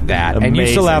like that. Amazing. And you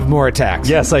still have more attacks.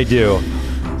 Yes, I do.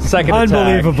 Second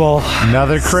Unbelievable.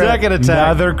 Another crit. Second attack.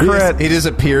 Another crit. He just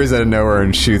appears out of nowhere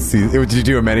and shoots these. Did you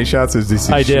do a many shots, or did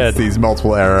you I did. these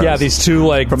multiple arrows? Yeah, these two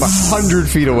from 100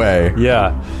 feet away.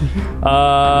 Yeah.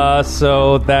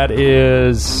 So that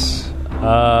is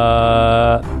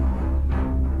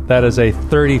a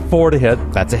 34 to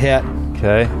hit. That's a hit.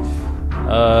 Okay.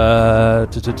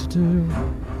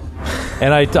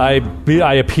 And I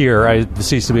appear. I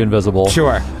cease to be invisible.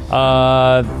 Sure.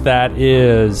 That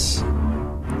is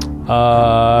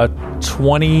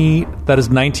 20. That is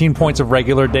 19 points of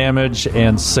regular damage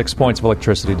and 6 points of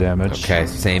electricity damage. Okay,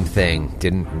 same thing.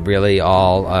 Didn't really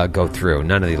all go through.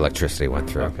 None of the electricity went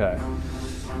through. Okay.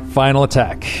 Final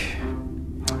attack.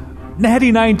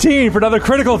 Natty 19 for another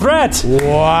critical threat.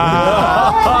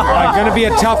 Wow. Going to be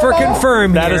a tougher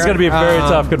confirm That here. is going to be a very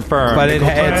tough confirm. But it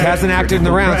hasn't acted in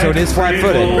the round, so it is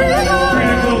flat-footed.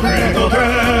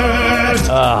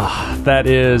 That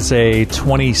is a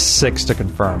 26 to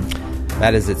confirm.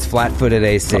 That is its flat-footed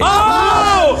AC.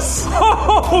 Oh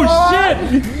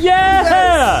shit!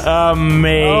 Yeah!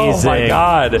 Amazing. Oh my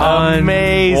god!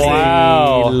 Amazing.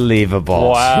 Wow! Unbelievable.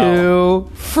 Wow!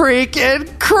 2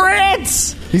 freaking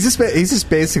crits. He's just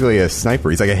basically a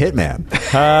sniper. He's like a hitman.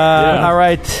 All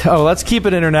right. Oh, let's keep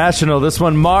it international. This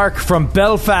one, Mark from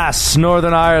Belfast,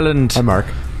 Northern Ireland. Hi, Mark.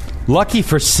 Lucky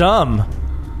for some,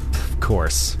 of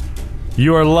course.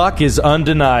 Your luck is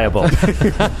undeniable.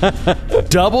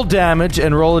 Double damage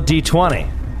and roll a d20.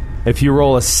 If you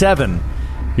roll a 7,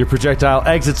 your projectile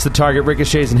exits the target,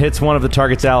 ricochets, and hits one of the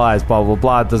target's allies. Blah, blah,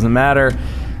 blah. It doesn't matter.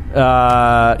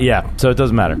 So it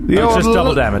doesn't matter. It's just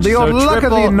double damage. The old luck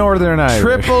of the Northern Irish.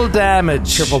 Triple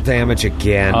damage. Triple damage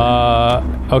again.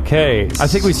 Okay. I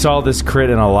think we saw this crit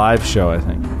in a live show, I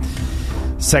think.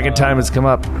 Second time it's come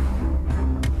up.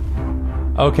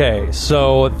 Okay,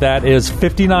 so that is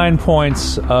 59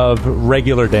 points of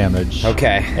regular damage.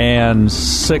 Okay. And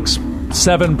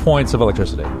 7 points of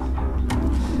electricity.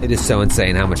 It is so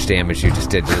insane how much damage you just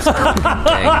did to this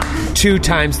thing. 2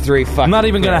 times 3 fucking. I'm not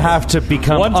even going to have to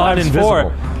become 1 times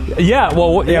uninvisible. 4. Yeah,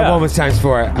 well, Yeah, 1 was times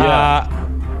 4.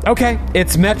 Yeah. Okay,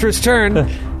 it's Metra's turn.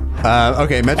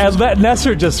 Okay, And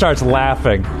Nestor just starts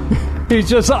laughing. He's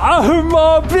just, oh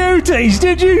my beauties,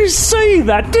 did you see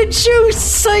that? Did you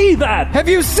see that? Have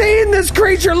you seen this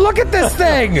creature? Look at this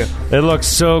thing. It looks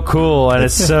so cool, and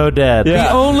it's so dead. Yeah.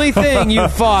 The only thing you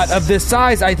fought of this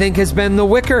size, I think, has been the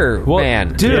Wicker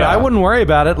Man. Dude, Yeah. I wouldn't worry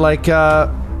about it. Like,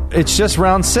 it's just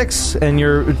round 6, and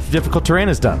your difficult terrain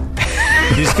is done.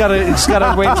 You just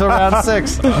gotta wait till round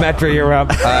 6. Metra, you're up.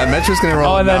 Metra's going to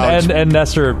roll. Oh, and knowledge. then and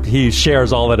Nestor, he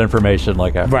shares all that information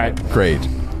like after. Right. Great.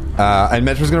 And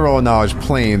Metra's going to roll a knowledge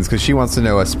planes because she wants to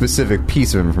know a specific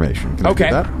piece of information. Can I do Okay,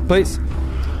 that? please.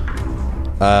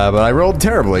 But I rolled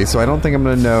terribly, so I don't think I'm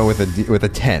going to know with a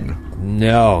 10.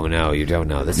 No, you don't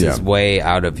know. This Yeah. is way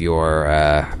out of your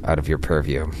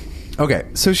purview. Okay,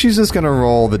 so she's just going to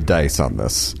roll the dice on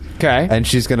this. Okay. And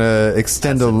she's going to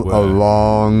extend a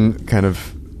long, kind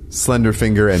of slender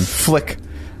finger and flick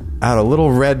out a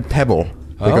little red pebble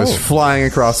that goes flying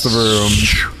across the room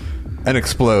and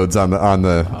explodes on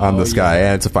the sky,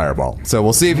 and it's a fireball. So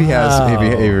we'll see if he has.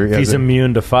 He's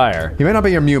immune to fire. He might not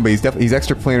be immune, but he's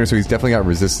extraplanar, so he's definitely got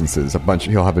resistances.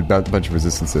 He'll have a bunch of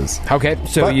resistances. Okay,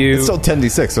 so But you it's still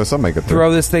 10d6, so some might get through.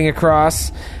 throw this thing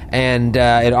across, and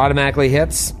it automatically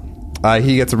hits.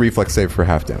 He gets a reflex save for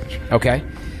half damage. Okay.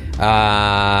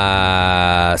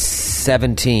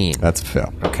 17. That's a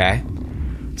fail. Okay.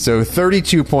 So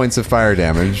 32 points of fire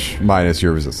damage minus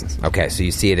your resistance. Okay, so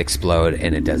you see it explode,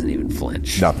 and it doesn't even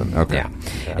flinch. Nothing. Okay.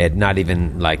 Yeah. It not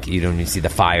even, you don't even see the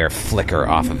fire flicker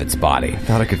off of its body.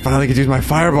 Thought I could finally use my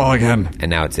fireball again.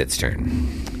 And now it's its turn.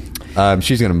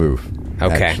 She's going to move.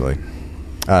 Okay. Actually.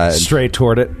 Straight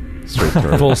toward it. Straight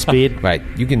toward Full speed. Right.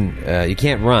 You can. You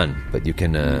can't run, but you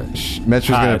can. Metra's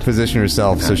going to position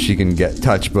herself so she can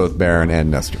touch both Baron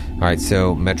and Nestor. All right.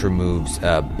 So Metra moves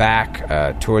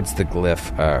back towards the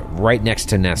glyph, right next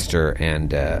to Nestor,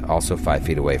 and also 5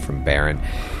 feet away from Baron.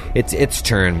 It's its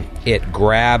turn. It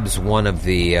grabs one of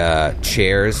the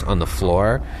chairs on the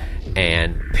floor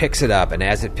and picks it up. And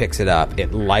as it picks it up,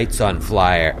 it lights on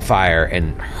fire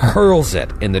and hurls it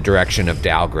in the direction of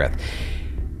Dalgrith.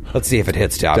 Let's see if it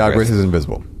hits Dalgrith. Dalgrith is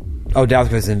invisible. Oh,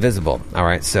 Dalgrith is invisible. All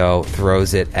right, so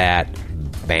throws it at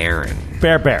Baron.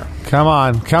 Bear. Come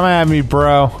on. Come at me,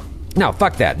 bro. No,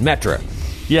 fuck that. Metra.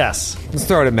 Yes. Let's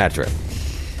throw it at Metra.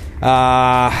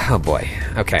 Oh, boy.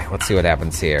 Okay, let's see what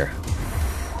happens here.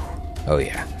 Oh,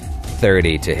 yeah.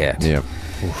 30 to hit. Yeah.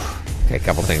 Okay, a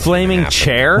couple things. Flaming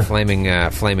chair? Flaming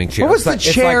chair. What was the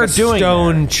chair it's like a doing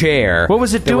stone there? chair. What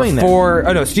was it There were doing there? four,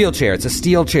 oh, no, steel chair. It's a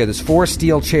steel chair. There's 4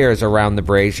 steel chairs around the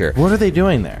brazier. What are they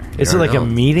doing there? Is it don't like know. a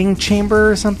meeting chamber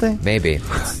or something? Maybe.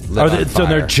 It's lit Are on they, so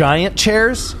they're fire. giant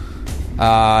chairs?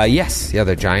 Yes. Yeah,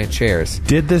 they're giant chairs.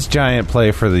 Did this giant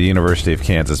play for the University of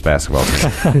Kansas basketball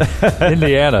team?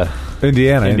 Indiana.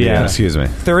 Indiana, excuse me.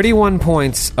 31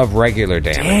 points of regular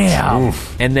damage. Damn.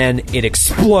 Oof. And then it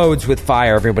explodes with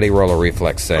fire. Everybody roll a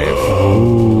reflex save.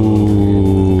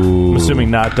 I'm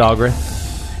assuming not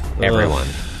Dalgrith. Everyone.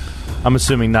 I'm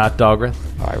assuming not Dalgrith.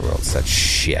 Oh, I rolled such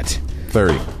shit.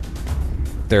 30.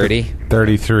 30?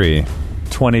 33.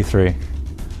 23.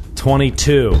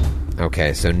 22.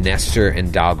 Okay, so Nestor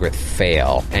and Dalgrith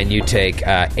fail, and you take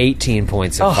 18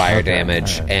 points of fire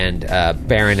damage, and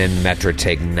Baron and Metra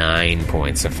take 9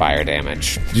 points of fire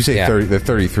damage. Did you say 30? The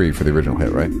 33 for the original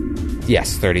hit, right?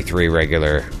 Yes, 33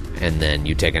 regular, and then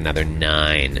you take another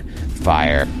 9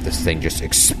 fire. This thing just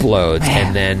explodes,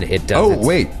 and then it does. Oh,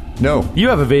 wait. No. You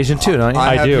have evasion too, don't you?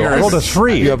 I have do. mirror I rolled a image.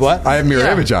 3. You have what? I have mirror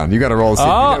image on. You got to roll to see if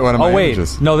you get one of my wait.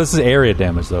 images. No, this is area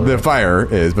damage, though. The fire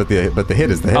is, but the hit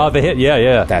is the hit. Oh, the hit.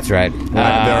 Yeah. That's right. there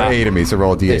are 8 of me, so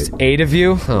roll a d8. There's 8 of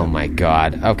you? Oh, my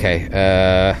God. Okay.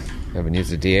 I haven't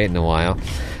used a D8 in a while.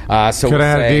 So Could we'll I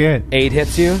have a say D8? 8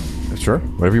 hits you? Sure,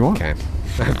 whatever you want. Okay.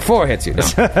 4 hits you. No.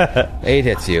 8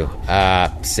 hits you.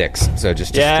 6. So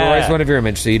just destroys one of your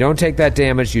image. So you don't take that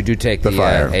damage. You do take the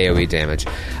fire. AoE damage.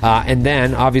 And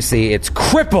then, obviously, it's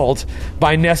crippled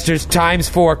by Nestor's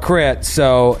 ×4 crit.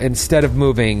 So instead of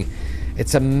moving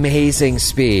its amazing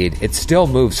speed, it still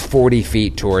moves 40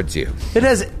 feet towards you. It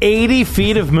has 80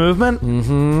 feet of movement?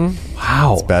 Mm-hmm.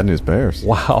 Wow. It's bad news bears.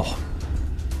 Wow.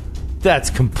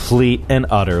 That's complete and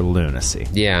utter lunacy.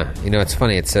 Yeah. You know, it's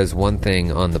funny. It says one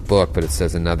thing on the book, but it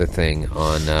says another thing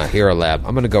on Hero Lab.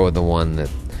 I'm going to go with the one that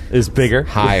Is bigger?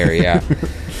 higher, yeah.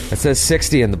 It says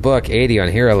 60 in the book, 80 on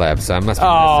Hero Lab, so I must be missing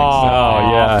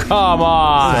Oh, yeah. come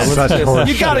on. Such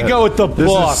You got to go with the This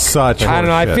book. is such I don't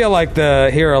know. I horseshit. feel like the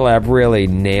Hero Lab really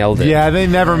nailed it. Yeah, they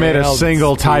never made a Nailed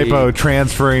single Steve. typo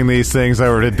transferring these things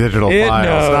over to digital It files.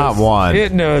 knows. Not one.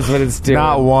 It knows what it's doing.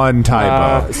 Not one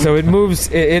typo. So it moves.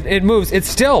 It moves. It's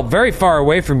still very far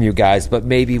away from you guys, but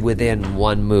maybe within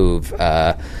one move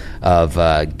of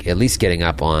at least getting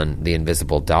up on the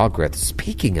invisible Dalgrith.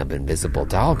 Speaking of invisible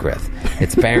Dalgrith,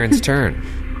 it's Baron's turn.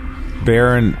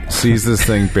 Baron sees this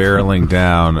thing barreling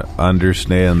down,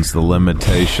 understands the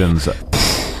limitations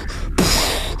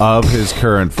of his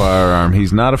current firearm.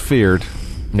 He's not afeared.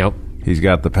 Nope. He's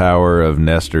got the power of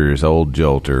Nestor's old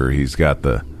Jolter. He's got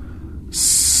the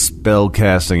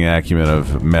spell-casting acumen of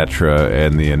Metra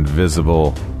and the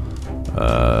invisible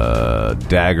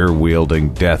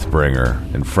dagger-wielding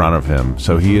Deathbringer in front of him.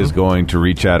 So he is going to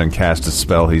reach out and cast a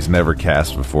spell he's never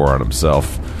cast before on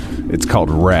himself. It's called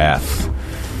Wrath.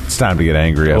 It's time to get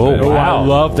angry. Oh, everybody. wow. I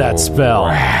love that spell.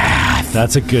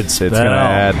 That's a good spell. It's going to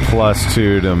add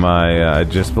 +2 to my,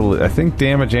 I think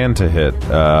damage and to hit.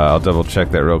 I'll double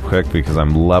check that real quick because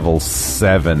I'm level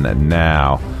 7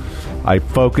 now. I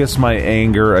focus my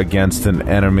anger against an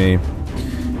enemy,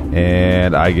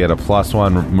 and I get a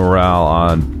 +1 morale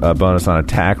on bonus on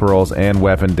attack rolls and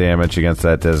weapon damage against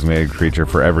that designated creature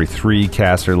for every 3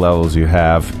 caster levels you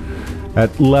have.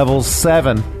 At level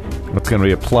 7, it's going to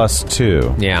be a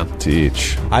 +2 to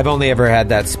each. I've only ever had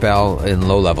that spell in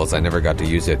low levels. I never got to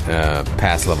use it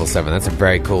past level 7. That's a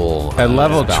very cool At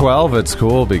level spell. 12, it's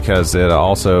cool because it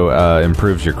also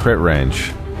improves your crit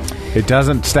range. It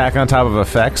doesn't stack on top of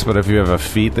effects, but if you have a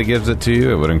feat that gives it to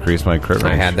you, it would increase my crit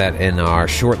range. I had that in our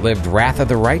short-lived Wrath of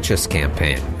the Righteous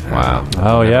campaign. Wow.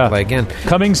 Oh, yeah. Play again.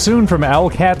 Coming soon from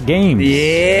Owlcat Games. Yeah,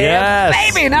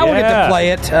 Yes. baby. Now we get to Yeah. play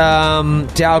it.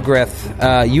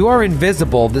 Dalgrith, you are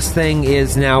invisible. This thing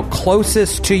is now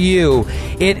closest to you.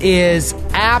 It is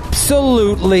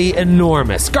absolutely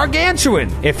enormous, gargantuan,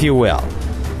 if you will.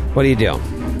 What do you do?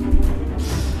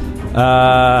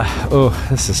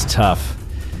 This is tough.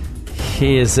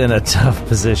 He is in a tough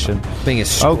position. Thing is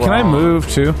Oh, strong. can I move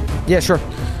too? Yeah, sure.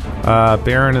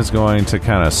 Baron is going to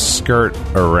kind of skirt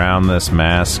around this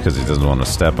mass because he doesn't want to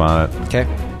step on it. Okay.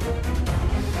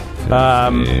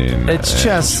 It's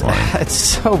just, 20. it's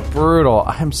so brutal.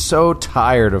 I'm so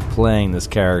tired of playing this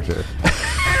character.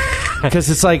 Because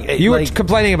it's like... You were like,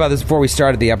 complaining about this before we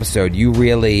started the episode. You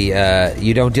really,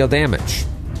 you don't deal damage.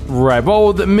 right.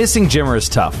 Well, the missing Jimmer is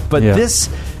tough. But Yeah. this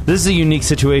is a unique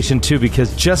situation, too,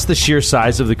 because just the sheer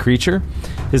size of the creature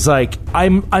is like...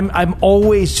 I'm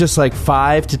always just like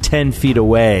 5 to 10 feet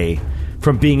away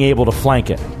from being able to flank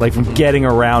it. Like, from getting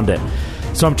around it.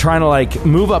 So I'm trying to, like,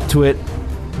 move up to it,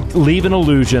 leave an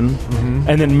illusion,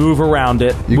 and then move around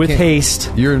it You with can't-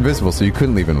 haste. You're invisible, so you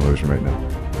couldn't leave an illusion right now.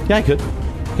 Yeah, I could.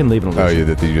 I can leave an illusion. Oh, you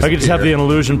just I could just have the appear.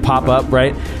 illusion pop up,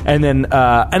 right? And then,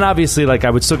 and obviously, like, I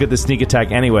would still get the sneak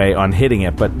attack anyway on hitting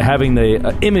it, but having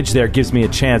the image there gives me a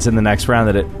chance in the next round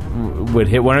that it would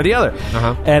hit one or the other.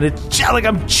 And it's like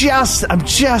I'm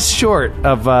just short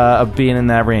of being in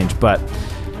that range, but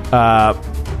I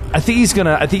think he's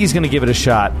gonna give it a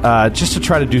shot just to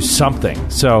try to do something.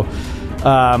 So,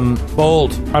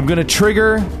 bold. I'm gonna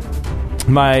trigger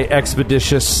my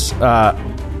expeditious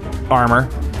armor.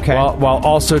 Okay. While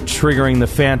also triggering the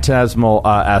phantasmal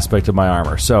aspect of my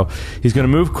armor. So he's going to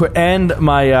move quick, and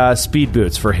my speed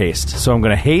boots for haste. So I'm going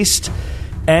to haste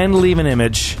and leave an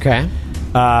image. Okay.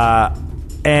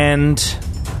 And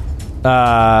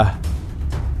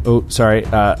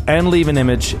leave an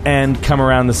image and come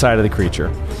around the side of the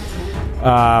creature.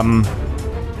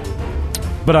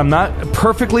 But I'm not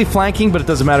perfectly flanking, but it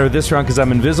doesn't matter this round because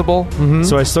I'm invisible.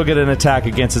 So I still get an attack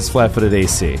against its flat-footed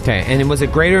AC. Okay. And was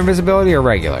it greater invisibility or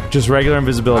regular? Just regular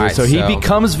invisibility. All right, so he so-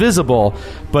 becomes visible,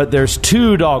 but there's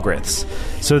 2 Doggriths.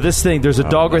 So this thing, there's a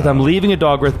Doggrith. I'm leaving a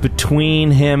Doggrith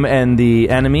between him and the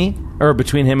enemy, or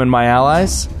between him and my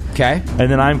allies. Okay.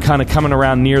 And then I'm kind of coming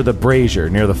around near the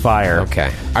brazier, near the fire.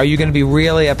 Okay. Are you going to be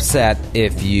really upset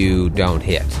if you don't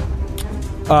hit?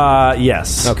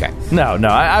 Yes. Okay. No.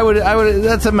 I would.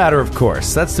 That's a matter of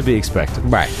course. That's to be expected.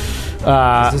 Right.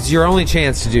 This is your only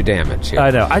chance to do damage here.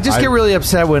 I know. I just get really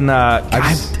upset when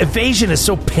evasion is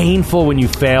so painful when you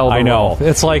fail. The I know. roll.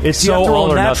 It's like you so have to roll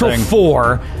all a or natural nothing.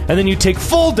 4, and then you take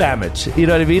full damage. You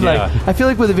know what I mean? Yeah. Like I feel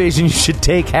like with evasion, you should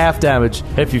take half damage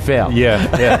if you fail. Yeah.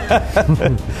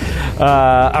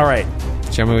 All right.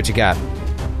 Show me what you got.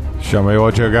 Show me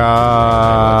what you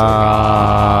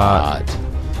got.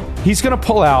 He's going to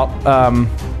pull out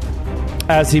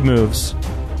as he moves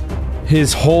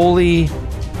his holy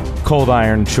cold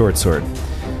iron short sword.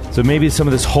 So maybe some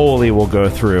of this holy will go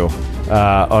through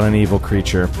on an evil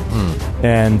creature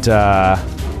and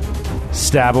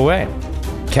stab away.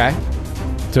 Okay.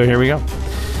 So here we go.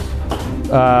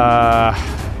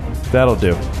 That'll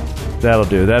do.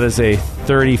 That is a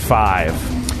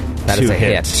 35. That is to a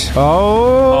hit.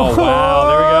 Oh,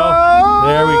 wow.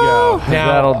 There we go. Now,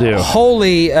 That'll do.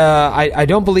 Holy, I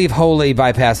don't believe holy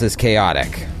bypasses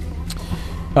chaotic.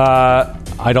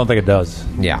 I don't think it does.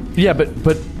 Yeah. Yeah, but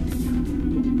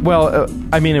well,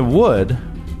 I mean, it would.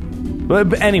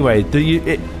 But anyway,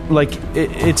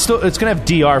 it's gonna have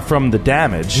DR from the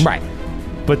damage, Right.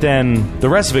 But then the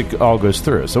rest of it all goes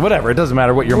through. So whatever, it doesn't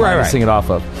matter what you're Right, minusing right. it off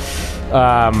of.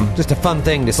 Just a fun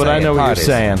thing to say. But I know at what you're parties.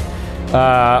 saying.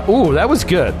 Ooh, that was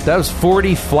good. That was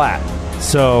 40 flat.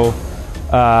 So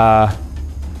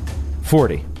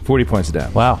 40 points of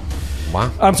damage. Wow.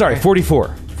 Wow. I'm sorry,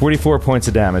 44 points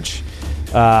of damage.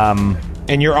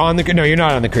 And you're on the... No, you're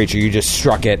not on the creature. You just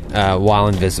struck it while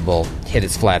invisible, hit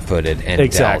its flat-footed,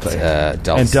 and dealt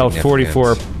dealt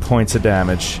 44 significant. points of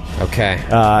damage. Okay.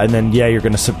 And then, you're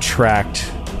going to subtract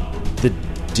the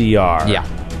DR. Yeah,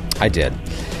 I did.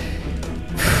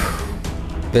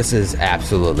 This is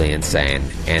absolutely insane,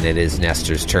 and it is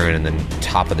Nestor's turn in the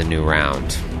top of the new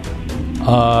round.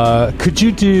 Could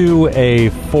you do a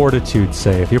fortitude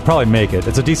save? You'll probably make it.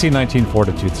 It's a DC 19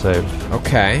 fortitude save.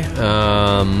 Okay.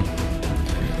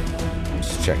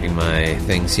 Just checking my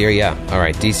things here. Yeah. All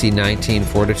right. DC 19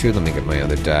 fortitude. Let me get my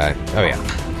other die. Oh, yeah.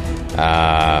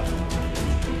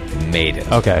 Made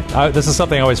it. Okay. This is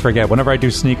something I always forget. Whenever I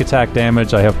do sneak attack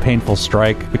damage, I have painful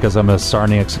strike because I'm a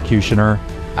Sarni executioner.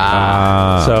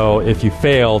 So if you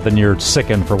fail, then you're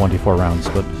sickened for 1d4 rounds.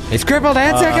 But He's crippled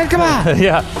and sickened. Come on.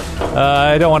 yeah,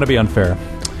 I don't want to be unfair.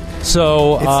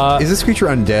 So Is this creature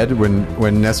undead?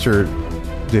 When Nestor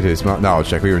did his knowledge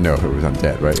check, we would know if it was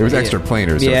undead, right? It was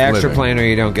extraplanar. So Yeah, it's living. extraplanar,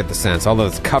 you don't get the sense. Although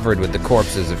it's covered with the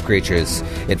corpses of creatures,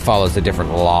 it follows a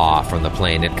different law from the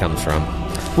plane it comes from,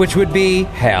 which would be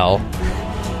hell.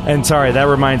 And sorry, that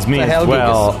reminds me The hell as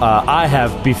well. I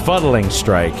have Befuddling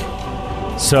Strike.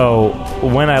 So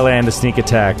when I land a sneak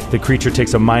attack, the creature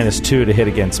takes a -2 to hit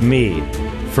against me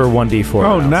for 1d4.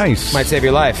 Oh, rounds. nice. Might save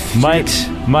your life.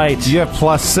 Might. You have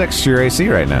 +6 to your AC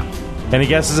right now. Any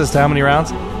guesses as to how many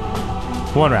rounds?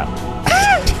 1 round.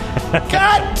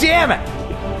 God damn it!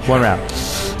 1 round.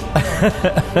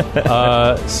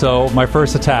 so my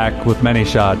first attack with many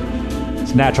shot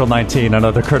is natural 19,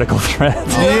 another critical threat.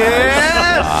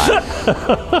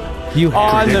 You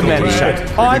On the many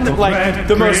shot. On the,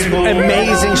 the most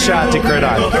amazing shot to crit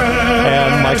on.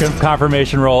 And my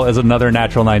confirmation roll is another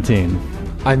natural 19.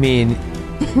 I mean,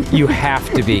 you have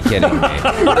to be kidding me.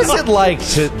 What is it like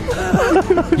to...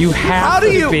 You have How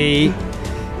do you- to be.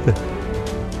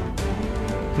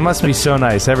 It must be so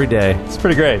nice every day. It's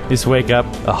pretty great. You just wake up.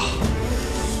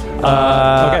 Okay.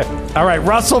 All right,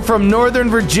 Russell from Northern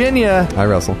Virginia. Hi,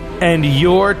 Russell. And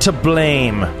you're to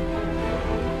blame.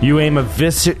 You aim a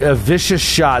vicious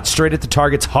shot straight at the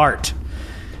target's heart.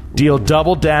 Deal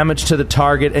double damage to the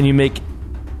target, and you make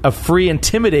a free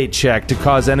intimidate check to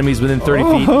cause enemies within 30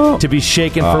 feet to be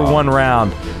shaken for 1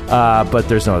 round. But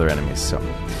there's no other enemies, so...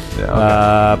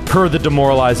 per the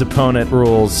demoralize opponent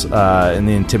rules in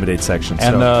the intimidate section.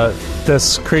 And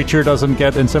this creature doesn't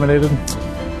get intimidated?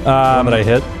 That I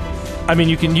hit? I mean,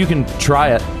 you can try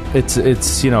it. It's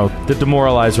the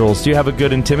demoralize rules. Do you have a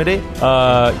good intimidate?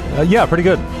 Yeah, pretty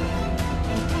good.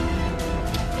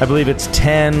 I believe it's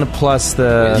 10 plus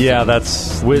the... Yeah,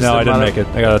 that's... Wisdom no, I didn't modi- make it.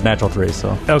 I got a natural 3,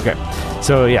 so... Okay.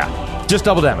 So, yeah. Just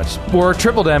double damage. Or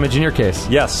triple damage in your case.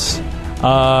 Yes.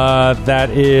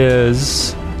 That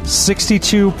is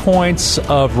 62 points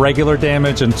of regular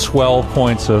damage and 12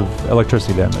 points of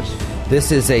electricity damage.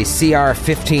 This is a CR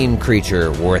 15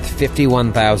 creature worth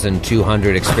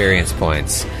 51,200 experience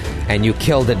points, and you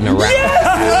killed it in a round.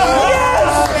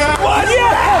 Yes!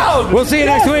 We'll see you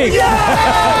next week.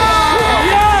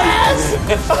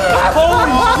 Holy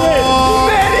shit!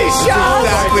 Many shots!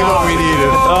 Exactly what we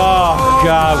needed. Oh,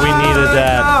 God, we needed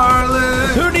that.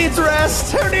 Who needs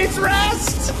rest? Who needs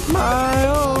rest? My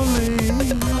only...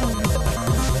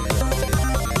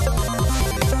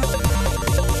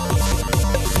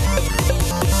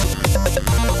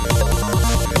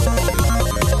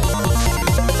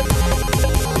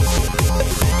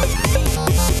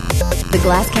 The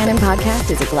Glass Cannon Podcast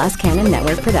is a Glass Cannon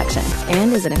Network production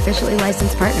and is an officially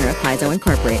licensed partner of Paizo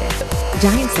Incorporated.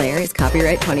 Giant Slayer is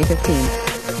copyright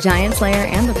 2015. Giant Slayer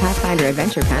and the Pathfinder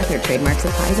Adventure Path are trademarks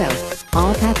of Paizo.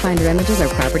 All Pathfinder images are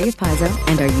property of Paizo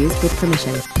and are used with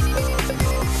permission.